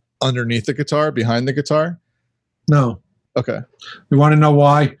underneath the guitar, behind the guitar? No. Okay. You want to know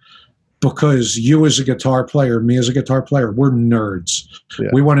why? Because you as a guitar player, me as a guitar player, we're nerds. Yeah.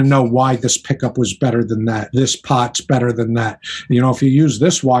 We want to know why this pickup was better than that. This pot's better than that. If you use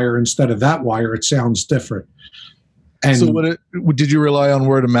this wire instead of that wire, it sounds different. And so did you rely on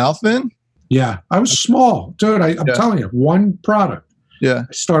word of mouth then? Yeah, I was small. Dude, I'm telling you, one product. Yeah.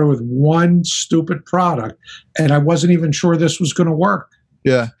 I started with one stupid product, and I wasn't even sure this was going to work.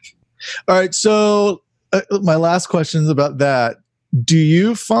 Yeah. All right, so my last question is about that. Do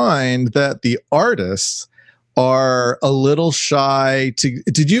you find that the artists are a little shy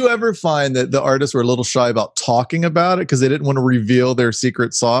did you ever find that the artists were a little shy about talking about it because they didn't want to reveal their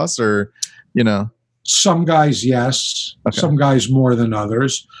secret sauce or, Some guys, yes. Okay. Some guys more than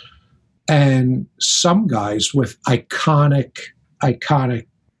others. And some guys with iconic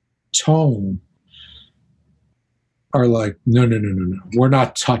tone are like, no. We're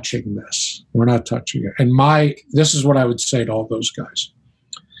not touching this. We're not touching it. And this is what I would say to all those guys.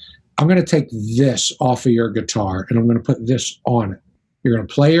 I'm going to take this off of your guitar and I'm going to put this on it. You're going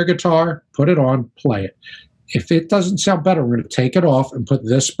to play your guitar, put it on, play it. If it doesn't sound better, we're going to take it off and put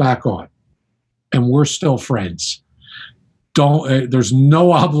this back on. And we're still friends. There's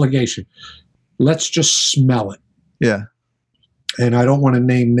no obligation. Let's just smell it. Yeah. And I don't want to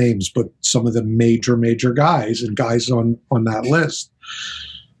name names, but some of the major guys and guys on that list.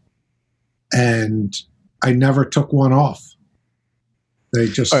 And I never took one off. They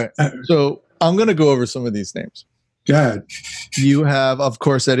just. All right. So I'm going to go over some of these names. Go ahead. You have, of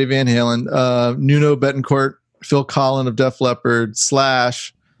course, Eddie Van Halen, Nuno Bettencourt, Phil Collin of Def Leppard,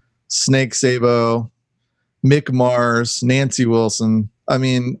 Slash, Snake Sabo, Mick Mars, Nancy Wilson. I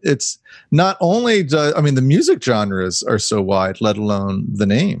mean, it's not only, the music genres are so wide, let alone the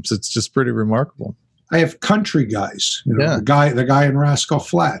names. It's just pretty remarkable. I have country guys, Yeah. the guy in Rascal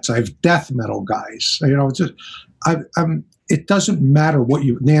Flatts. I have death metal guys. It doesn't matter what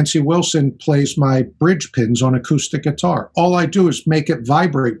Nancy Wilson plays my bridge pins on acoustic guitar. All I do is make it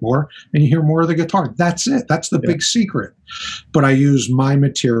vibrate more and you hear more of the guitar. That's it. That's the big secret. But I use my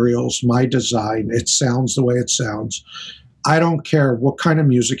materials, my design. It sounds the way it sounds. I don't care what kind of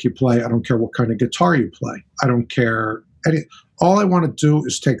music you play. I don't care what kind of guitar you play. I don't care. All I want to do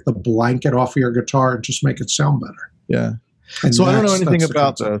is take the blanket off of your guitar and just make it sound better. Yeah. And so I don't know anything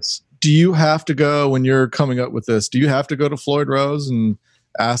about this. Do you have to go, when you're coming up with this, do you have to go to Floyd Rose and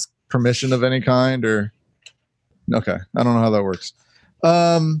ask permission of any kind, or? Okay. I don't know how that works.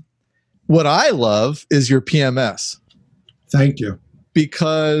 What I love is your PMS. Thank you.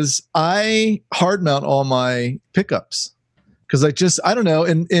 Because I hard mount all my pickups. Because I don't know.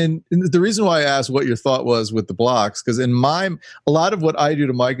 And the reason why I asked what your thought was with the blocks, because a lot of what I do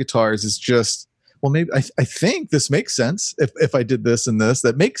to my guitars is just, well, maybe I think this makes sense. If I did this and this,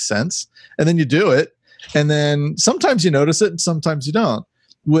 that makes sense. And then you do it. And then sometimes you notice it and sometimes you don't.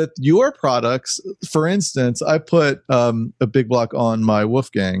 With your products, for instance, I put a big block on my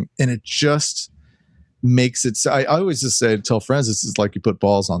Wolfgang and it just makes it, I always just tell friends, this is like you put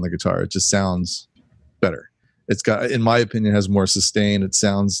balls on the guitar. It just sounds better. It's got, in my opinion, has more sustain. It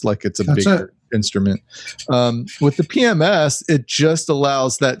sounds like it's a bigger instrument. With the PMS, it just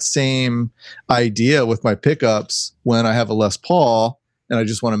allows that same idea with my pickups when I have a Les Paul and I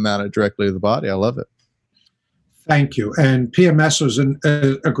just want to mount it directly to the body. I love it. Thank you. And PMS was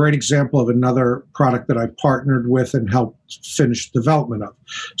a great example of another product that I partnered with and helped finish development of.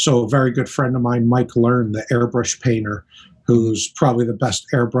 So a very good friend of mine, Mike Learn, the airbrush painter, who's probably the best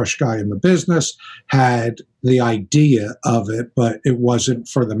airbrush guy in the business, had the idea of it, but it wasn't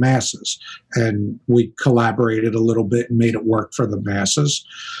for the masses. And we collaborated a little bit and made it work for the masses.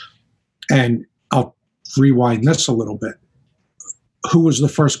 And I'll rewind this a little bit. Who was the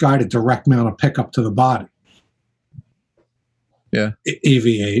first guy to direct mount a pickup to the body? Yeah.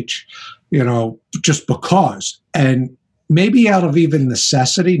 EVH, just because. And maybe out of even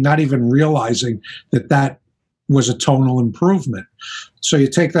necessity, not even realizing that was a tonal improvement. So you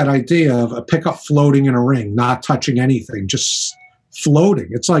take that idea of a pickup floating in a ring, not touching anything, just floating.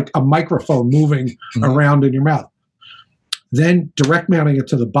 It's like a microphone moving around in your mouth. Then direct mounting it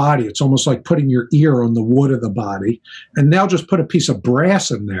to the body. It's almost like putting your ear on the wood of the body. And now just put a piece of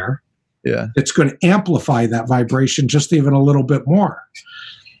brass in there. Yeah. It's going to amplify that vibration just even a little bit more.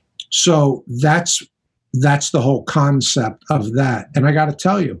 So that's the whole concept of that. And I got to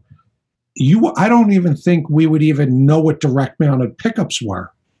tell you, I don't even think we would even know what direct mounted pickups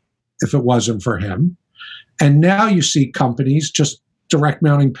were if it wasn't for him. And now you see companies just direct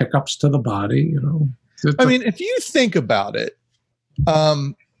mounting pickups to the body, I mean, if you think about it,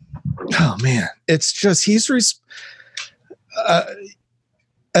 oh man, it's just,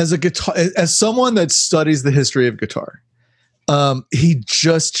 as someone that studies the history of guitar, he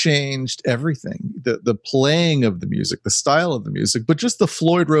just changed everything, the playing of the music, the style of the music, but just the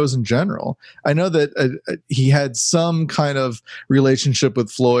Floyd Rose in general. I know that he had some kind of relationship with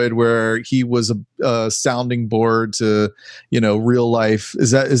Floyd where he was a sounding board to, real life. I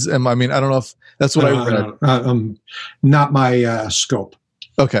don't know if that's what I read. Not my scope.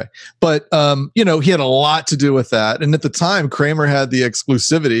 Okay. But, he had a lot to do with that. And at the time, Kramer had the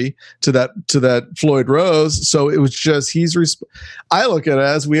exclusivity to that Floyd Rose. So it was just, I look at it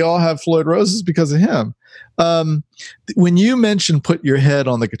as we all have Floyd Roses because of him. When you mention put your head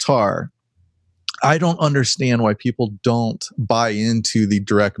on the guitar, I don't understand why people don't buy into the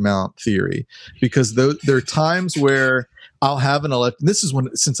direct mount theory, because there are times where I'll have an this is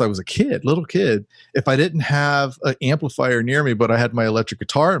since I was a little kid, if I didn't have an amplifier near me, but I had my electric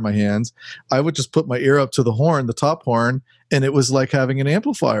guitar in my hands, I would just put my ear up to the horn, the top horn, and it was like having an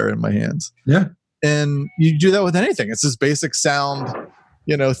amplifier in my hands. Yeah. And you do that with anything. It's this basic sound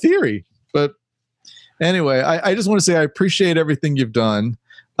theory. But anyway, I just want to say I appreciate everything you've done.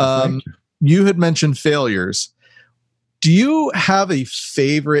 Thank you. You had mentioned failures. Do you have a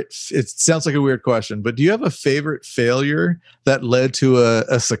favorite? It sounds like a weird question, but do you have a favorite failure that led to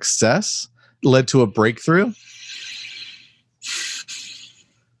a success, led to a breakthrough?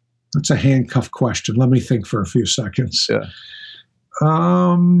 That's a handcuff question. Let me think for a few seconds. Yeah.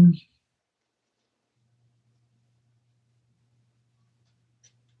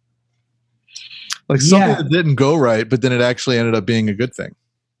 Like something that didn't go right, but then it actually ended up being a good thing.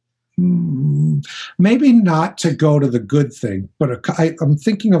 Maybe not to go to the good thing, but I'm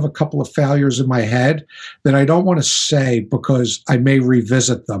thinking of a couple of failures in my head that I don't want to say because I may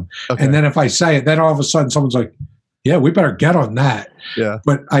revisit them. Okay. And then if I say it, then all of a sudden someone's like, yeah, we better get on that. Yeah.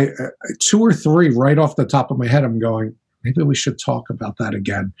 But I 2 or 3 right off the top of my head, I'm going, maybe we should talk about that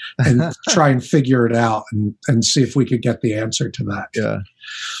again and try and figure it out and see if we could get the answer to that. Yeah.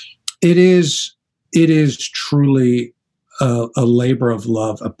 It is truly a labor of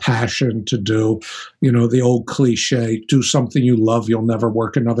love, a passion to do. The old cliche, do something you love, you'll never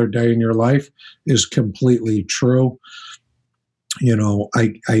work another day in your life, is completely true.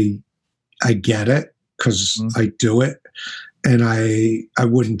 I get it because I do it, and I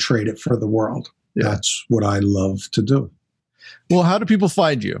wouldn't trade it for the world. Yeah. That's what I love to do. Well, how do people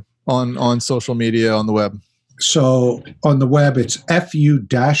find you on social media, on the web? So on the web, it's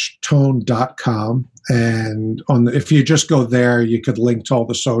fu-tone.com. And if you just go there, you could link to all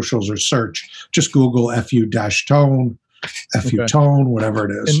the socials or search. Just Google fu-tone, fu-tone, whatever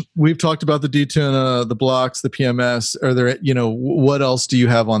it is. And we've talked about the D-Tune, the blocks, the PMS. Are there, what else do you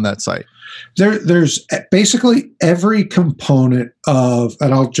have on that site? There's basically every component of,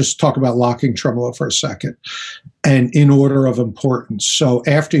 and I'll just talk about locking tremolo for a second, and in order of importance. So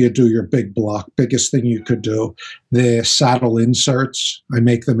after you do your big block, biggest thing you could do, the saddle inserts, I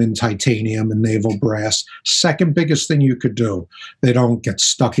make them in titanium and naval brass. Second biggest thing you could do, they don't get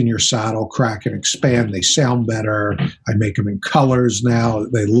stuck in your saddle, crack and expand. They sound better. I make them in colors now.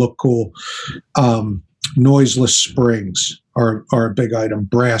 They look cool. Noiseless springs are a big item.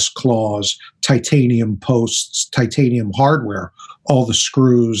 Brass claws, titanium posts, titanium hardware, all the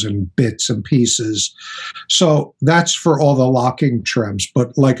screws and bits and pieces. So that's for all the locking trims.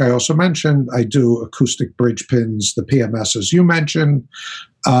 But like I also mentioned, I do acoustic bridge pins, the PMS as you mentioned.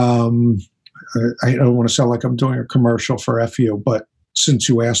 I don't want to sound like I'm doing a commercial for FU, but since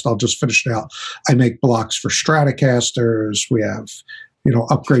you asked, I'll just finish it out. I make blocks for Stratocasters. We have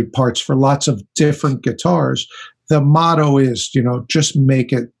upgrade parts for lots of different guitars. The motto is, just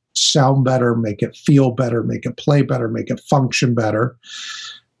make it sound better, make it feel better, make it play better, make it function better,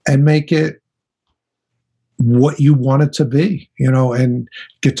 and make it what you want it to be, and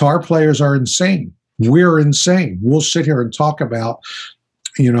guitar players are insane. We're insane. We'll sit here and talk about,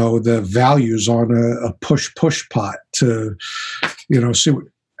 the values on a push pot to, see what,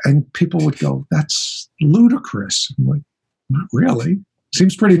 and people would go, that's ludicrous. I'm like, not really.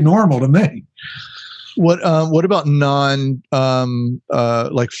 Seems pretty normal to me. What about non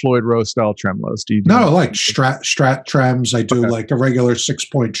like Floyd Rose style tremolos? Do you do like strat trems? I do like a regular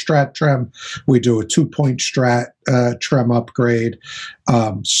 6-point strat trem. We do a 2-point strat trem upgrade.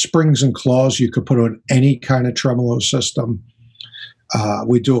 Springs and claws you could put on any kind of tremolo system.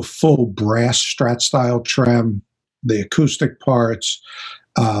 We do a full brass strat style trem. The acoustic parts.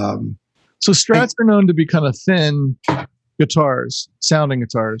 So strats are known to be kind of thin sounding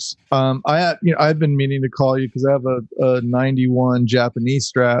guitars. I've been meaning to call you because I have a 91 Japanese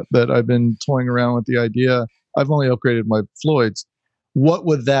Strat that I've been toying around with the idea. I've only upgraded my Floyds. What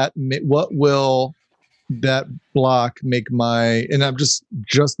will that block make and I'm just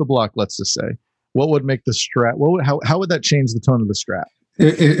the block, let's just say, what would make the Strat, how would that change the tone of the Strat?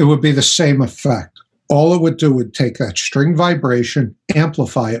 It would be the same effect. All it would do would take that string vibration,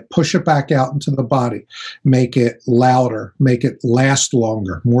 amplify it, push it back out into the body, make it louder, make it last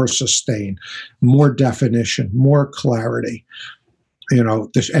longer, more sustain, more definition, more clarity,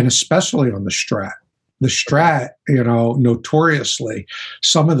 and especially on the Strat. The Strat, notoriously,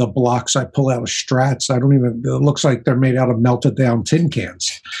 some of the blocks I pull out of Strats, it looks like they're made out of melted down tin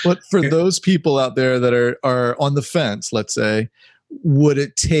cans. But for those people out there that are on the fence, let's say, would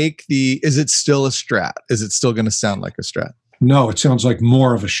it take is it still a Strat? Is it still going to sound like a Strat? No, it sounds like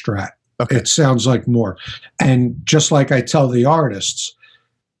more of a Strat. Okay. It sounds like more. And just like I tell the artists,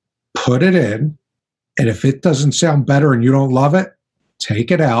 put it in, and if it doesn't sound better and you don't love it,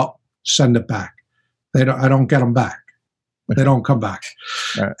 take it out, send it back. I don't get them back. They don't come back.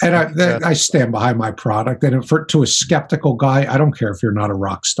 Right. And I stand behind my product. And to a skeptical guy, I don't care if you're not a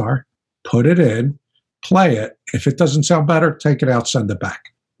rock star. Put it in, play it. If it doesn't sound better, take it out, send it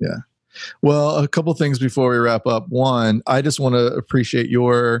back. Yeah. Well, a couple things before we wrap up. One, I just want to appreciate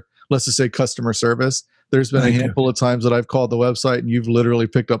your, let's just say, customer service. There's been a handful of times that I've called the website and you've literally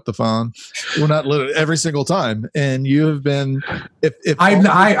picked up the phone. Well, not literally, every single time. And you have been, if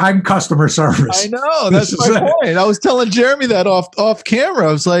I'm customer service. I know, that's my point. I was telling Jeremy that off camera.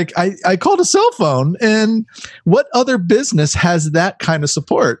 I was like, I called a cell phone, and what other business has that kind of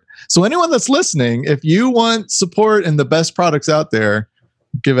support? So anyone that's listening, if you want support and the best products out there,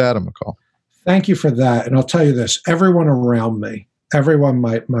 give Adam a call. Thank you for that. And I'll tell you this, everyone around me, everyone,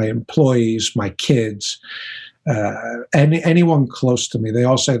 my employees, my kids, anyone close to me, they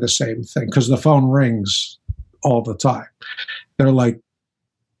all say the same thing because the phone rings all the time. They're like,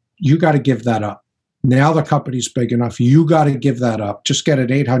 you got to give that up. Now the company's big enough. You got to give that up. Just get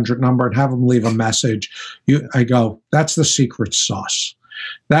an 800 number and have them leave a message. I go, that's the secret sauce.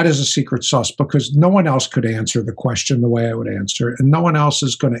 That is a secret sauce because no one else could answer the question the way I would answer it. And no one else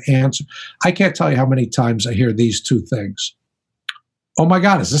is going to answer. I can't tell you how many times I hear these two things. Oh my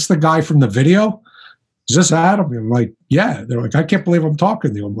God, is this the guy from the video? Is this Adam? I'm like, yeah. They're like, I can't believe I'm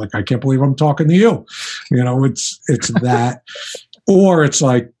talking to you. I'm like, I can't believe I'm talking to you. You know, it's that. Or it's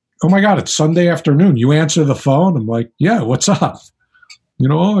like, oh my God, it's Sunday afternoon. You answer the phone. I'm like, yeah, what's up? You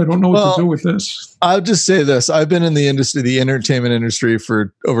know, I don't know what to do with this. I'll just say this. I've been in the industry, the entertainment industry,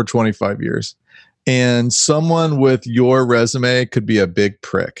 for over 25 years. And someone with your resume could be a big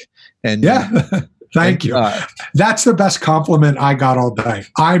prick. And yeah, thank you. That's the best compliment I got all day.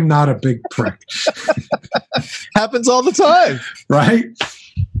 I'm not a big prick. Happens all the time. Right?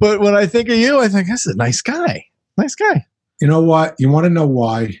 But when I think of you, I think, that's a nice guy. Nice guy. You know what? You want to know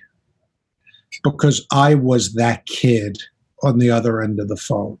why? Because I was that kid on the other end of the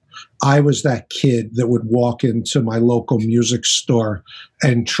phone. I was that kid that would walk into my local music store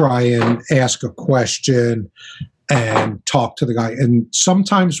and try and ask a question and talk to the guy. And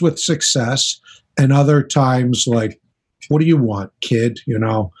sometimes with success, and other times like, what do you want, kid? You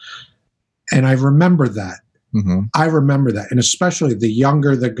know? And I remember that. Mm-hmm. I remember that. And especially the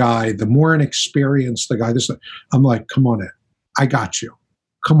younger the guy, the more inexperienced the guy, I'm like, come on in. I got you.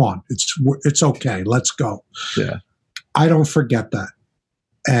 Come on. It's okay. Let's go. Yeah. I don't forget that.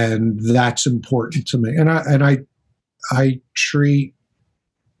 And that's important to me. And I treat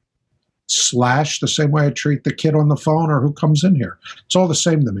Slash the same way I treat the kid on the phone or who comes in here. It's all the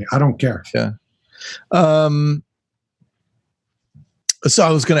same to me. I don't care. Yeah. So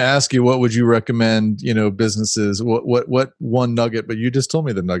I was going to ask you, what would you recommend, businesses, what one nugget, but you just told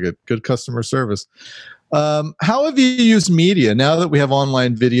me the nugget, good customer service. How have you used media now that we have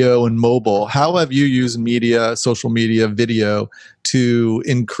online video and mobile? How have you used media, social media, video to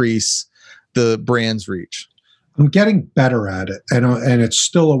increase the brand's reach? I'm getting better at it, and it's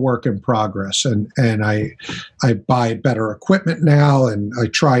still a work in progress. And I buy better equipment now, and I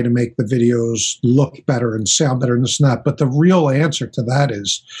try to make the videos look better and sound better and this and that. But the real answer to that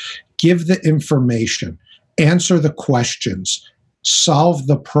is give the information, answer the questions, solve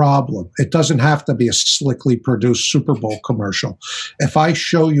the problem. It doesn't have to be a slickly produced Super Bowl commercial. If I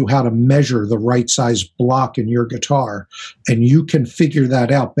show you how to measure the right size block in your guitar, and you can figure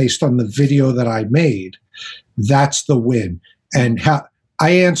that out based on the video that I made, that's the win. And I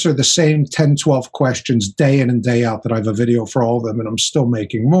answer the same 10, 12 questions day in and day out that I have a video for all of them, and I'm still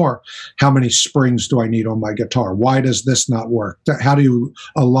making more. How many springs do I need on my guitar? Why does this not work? How do you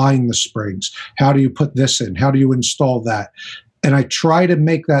align the springs? How do you put this in? How do you install that? And I try to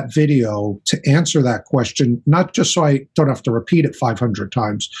make that video to answer that question, not just so I don't have to repeat it 500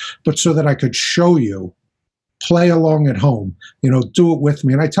 times, but so that I could show you, play along at home, do it with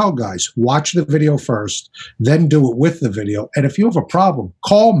me. And I tell guys, watch the video first, then do it with the video. And if you have a problem,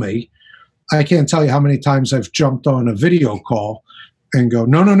 call me. I can't tell you how many times I've jumped on a video call and go,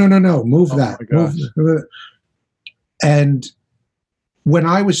 no, move that. Move that. And when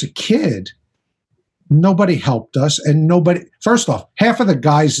I was a kid, nobody helped us, and first off, half of the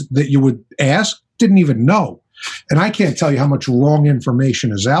guys that you would ask didn't even know. And I can't tell you how much wrong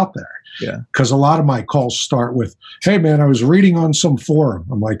information is out there. Yeah. Because a lot of my calls start with, hey man, I was reading on some forum.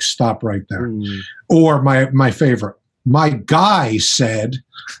 I'm like, stop right there. Or my favorite, my guy said,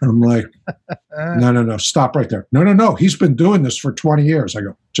 I'm like, no, stop right there. No, he's been doing this for 20 years. I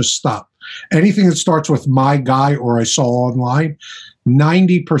go, just stop. Anything that starts with my guy or I saw online,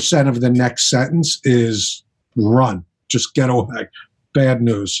 90% of the next sentence is run. Just get away. Bad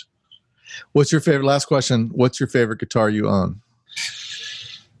news. What's your favorite, last question, what's your favorite guitar you own?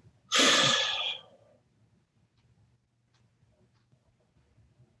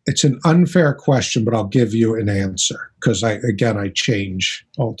 It's an unfair question, but I'll give you an answer because I change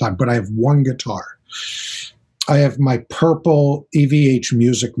all the time. But I have one guitar I have my purple EVH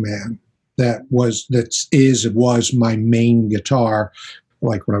Music Man that was my main guitar.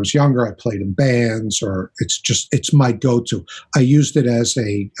 Like when I was younger, I played in bands, or it's my go-to. I used it as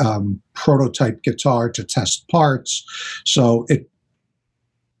a prototype guitar to test parts. So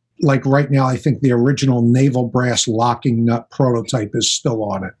like right now, I think the original navel brass locking nut prototype is still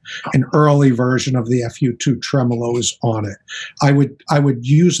on it. An early version of the FU2 tremolo is on it. I would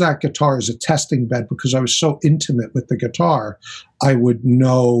use that guitar as a testing bed because I was so intimate with the guitar. I would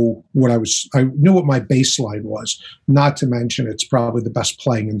know I knew what my bass line was. Not to mention, it's probably the best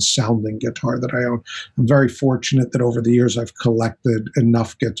playing and sounding guitar that I own. I'm very fortunate that over the years I've collected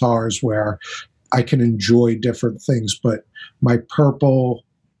enough guitars where I can enjoy different things. But my purple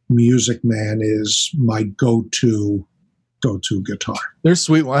Music Man is my go-to guitar. They're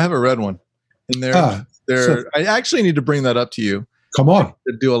sweet. Well, I have a red one, and I actually need to bring that up to you. Come on,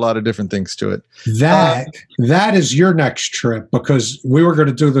 to do a lot of different things to it. That is your next trip, because we were going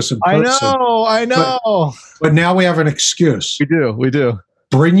to do this in person. I know. But now we have an excuse. We do.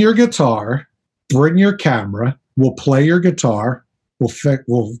 Bring your guitar. Bring your camera. We'll play your guitar.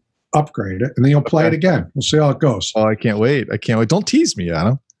 We'll upgrade it, and then you'll play it again. We'll see how it goes. Oh, I can't wait. Don't tease me,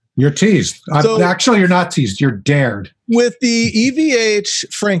 Adam. You're teased. Actually, you're not teased. You're dared. With the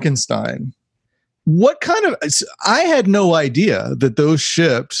EVH Frankenstein, what kind of... I had no idea that those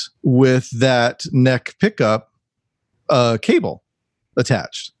shipped with that neck pickup cable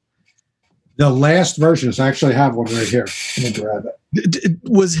attached. The last versions, I actually have one right here. Let me grab it.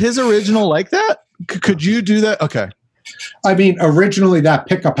 Was his original like that? Could you do that? Okay. I mean, originally that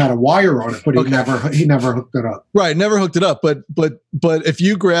pickup had a wire on it, but he never hooked it up. Right, never hooked it up. But if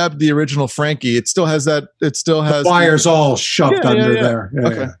you grabbed the original Frankie, it still has that. It still has the wires all shoved under there. Yeah,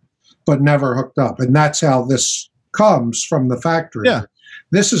 okay. But never hooked up, and that's how this comes from the factory. Yeah,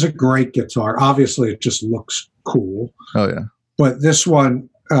 this is a great guitar. Obviously, it just looks cool. Oh yeah. But this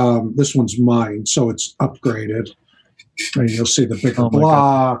one's mine, so it's upgraded. And you'll see the bigger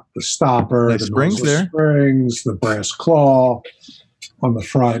block, the stopper, nice the springs there. Springs, the brass claw on the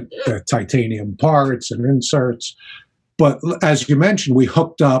front, the titanium parts and inserts. But as you mentioned, we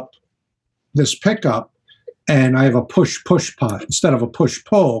hooked up this pickup, and I have a push-push pot. Instead of a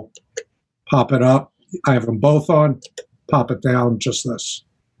push-pull, pop it up. I have them both on, pop it down, just this.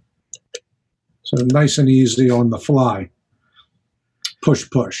 So nice and easy on the fly.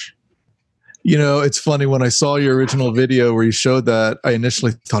 Push-push. You know, it's funny, when I saw your original video where you showed that, I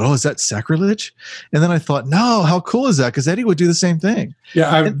initially thought, oh, is that sacrilege? And then I thought, no, how cool is that? Because Eddie would do the same thing.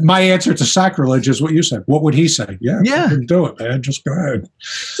 Yeah, my answer to sacrilege is what you said. What would he say? Yeah. Do it, man. Just go ahead.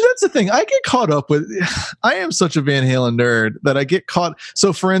 So that's the thing. I get caught up with, I am such a Van Halen nerd that I get caught.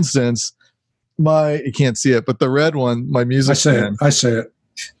 So for instance, you can't see it, but the red one, my music I say it.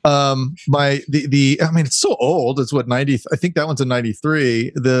 I mean, it's so old. It's what, 90, I think that one's a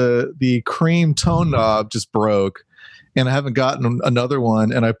 93. The cream tone knob just broke, and I haven't gotten another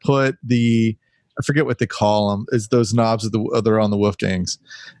one. And I put I forget what they call them, is those knobs that are on the Wolfgangs,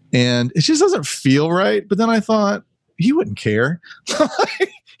 and it just doesn't feel right. But then I thought, he wouldn't care.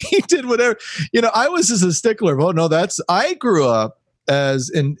 He did whatever. You know, I was just a stickler. Oh no, I grew up as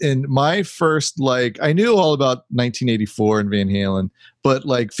in my first, like, I knew all about 1984 and Van Halen, but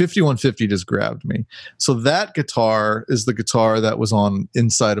like 5150 just grabbed me. So that guitar is the guitar that was on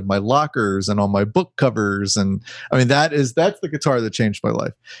inside of my lockers and on my book covers. And I mean, that's the guitar that changed my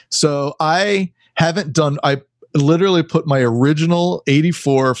life. So I literally put my original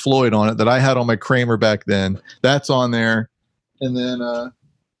 84 Floyd on it that I had on my Kramer back then. That's on there. And then,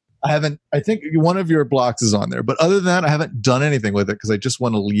 I think one of your blocks is on there, but other than that, I haven't done anything with it because I just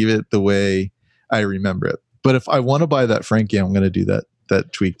want to leave it the way I remember it. But if I want to buy that Frankie, I'm going to do that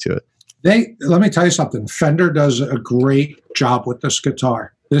tweak to it. Let me tell you something. Fender does a great job with this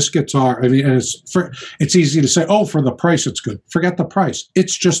guitar. This guitar, I mean, it's easy to say, oh, for the price, it's good. Forget the price.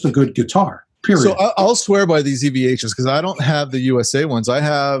 It's just a good guitar. Period. So I'll swear by these EVHs because I don't have the USA ones. I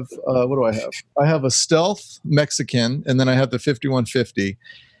have, what do I have? I have a Stealth Mexican, and then I have the 5150.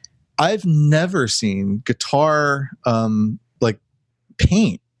 I've never seen guitar like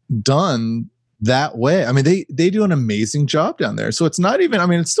paint done that way. I mean, they do an amazing job down there. So it's not even, I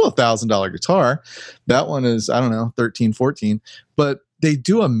mean, it's still $1,000 guitar. That one is, I don't know, 13, 14, but they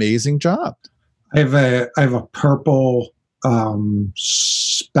do amazing job. I have a purple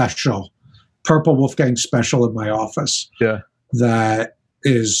purple Wolfgang special in my office. Yeah. That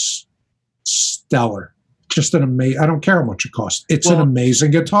is stellar. Just an amazing, I don't care how much it costs. It's an amazing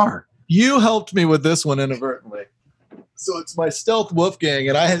guitar. You helped me with this one inadvertently. So it's my Stealth Wolfgang,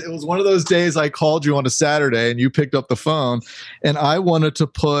 and it was one of those days I called you on a Saturday, and you picked up the phone, and I wanted to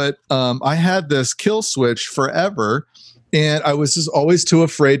put. I had this kill switch forever, and I was just always too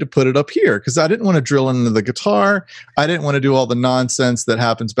afraid to put it up here because I didn't want to drill into the guitar. I didn't want to do all the nonsense that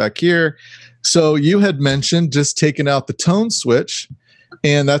happens back here. So you had mentioned just taking out the tone switch,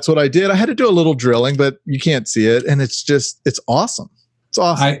 and that's what I did. I had to do a little drilling, but you can't see it, and it's awesome. It's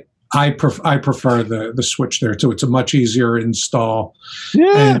awesome. I prefer the switch there too. It's a much easier install.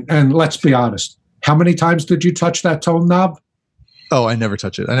 Yeah. And let's be honest. How many times did you touch that tone knob? Oh, I never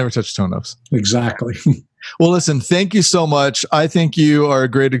touch it. I never touch tone knobs. Exactly. Well, listen, thank you so much. I think you are a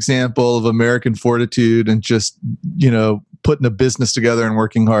great example of American fortitude and just, putting a business together and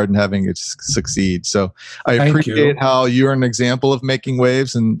working hard and having it succeed. So I appreciate how you're an example of making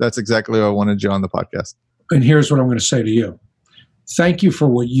waves. And that's exactly why I wanted you on the podcast. And here's what I'm going to say to you. Thank you for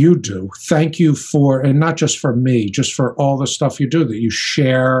what you do. Thank you for, and not just for me, just for all the stuff you do, that you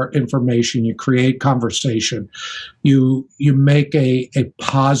share information, you create conversation, you make a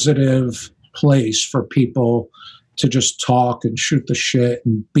positive place for people to just talk and shoot the shit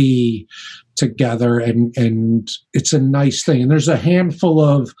and be together. And it's a nice thing. And there's a handful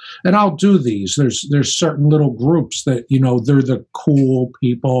of, and I'll do these, there's certain little groups that, they're the cool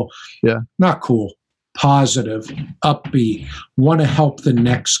people. Yeah. Not cool. Positive, upbeat, want to help the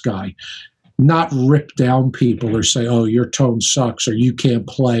next guy, not rip down people or say, oh, your tone sucks or you can't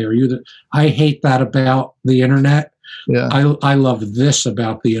play or I hate that about the internet. Yeah. I love this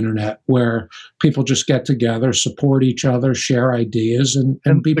about the internet where people just get together, support each other, share ideas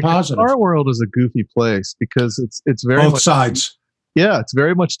and be positive. Our world is a goofy place because it's very both much, sides. Yeah, it's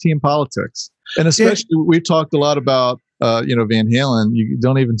very much team politics. And especially we've talked a lot about Van Halen. You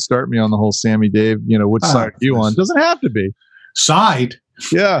don't even start me on the whole Sammy Dave, which side are you on? Doesn't have to be. Side?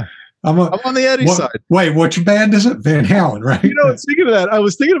 Yeah. I'm on the Eddie side. Wait, which band is it? Van Halen, right? Speaking of that, I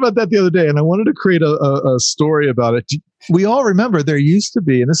was thinking about that the other day, and I wanted to create a story about it. We all remember there used to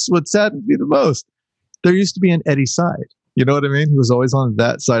be, and this is what saddens me the most, there used to be an Eddie side. You know what I mean? He was always on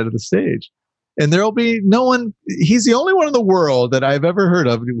that side of the stage. And there'll be no one, he's the only one in the world that I've ever heard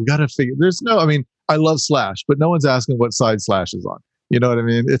of. We got to figure, I love Slash, but no one's asking what side Slash is on. You know what I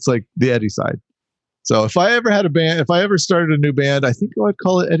mean? It's like the Eddie side. So if I ever had a band, if I ever started a new band, I think I'd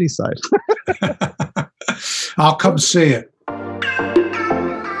call it Eddie side. I'll come see it.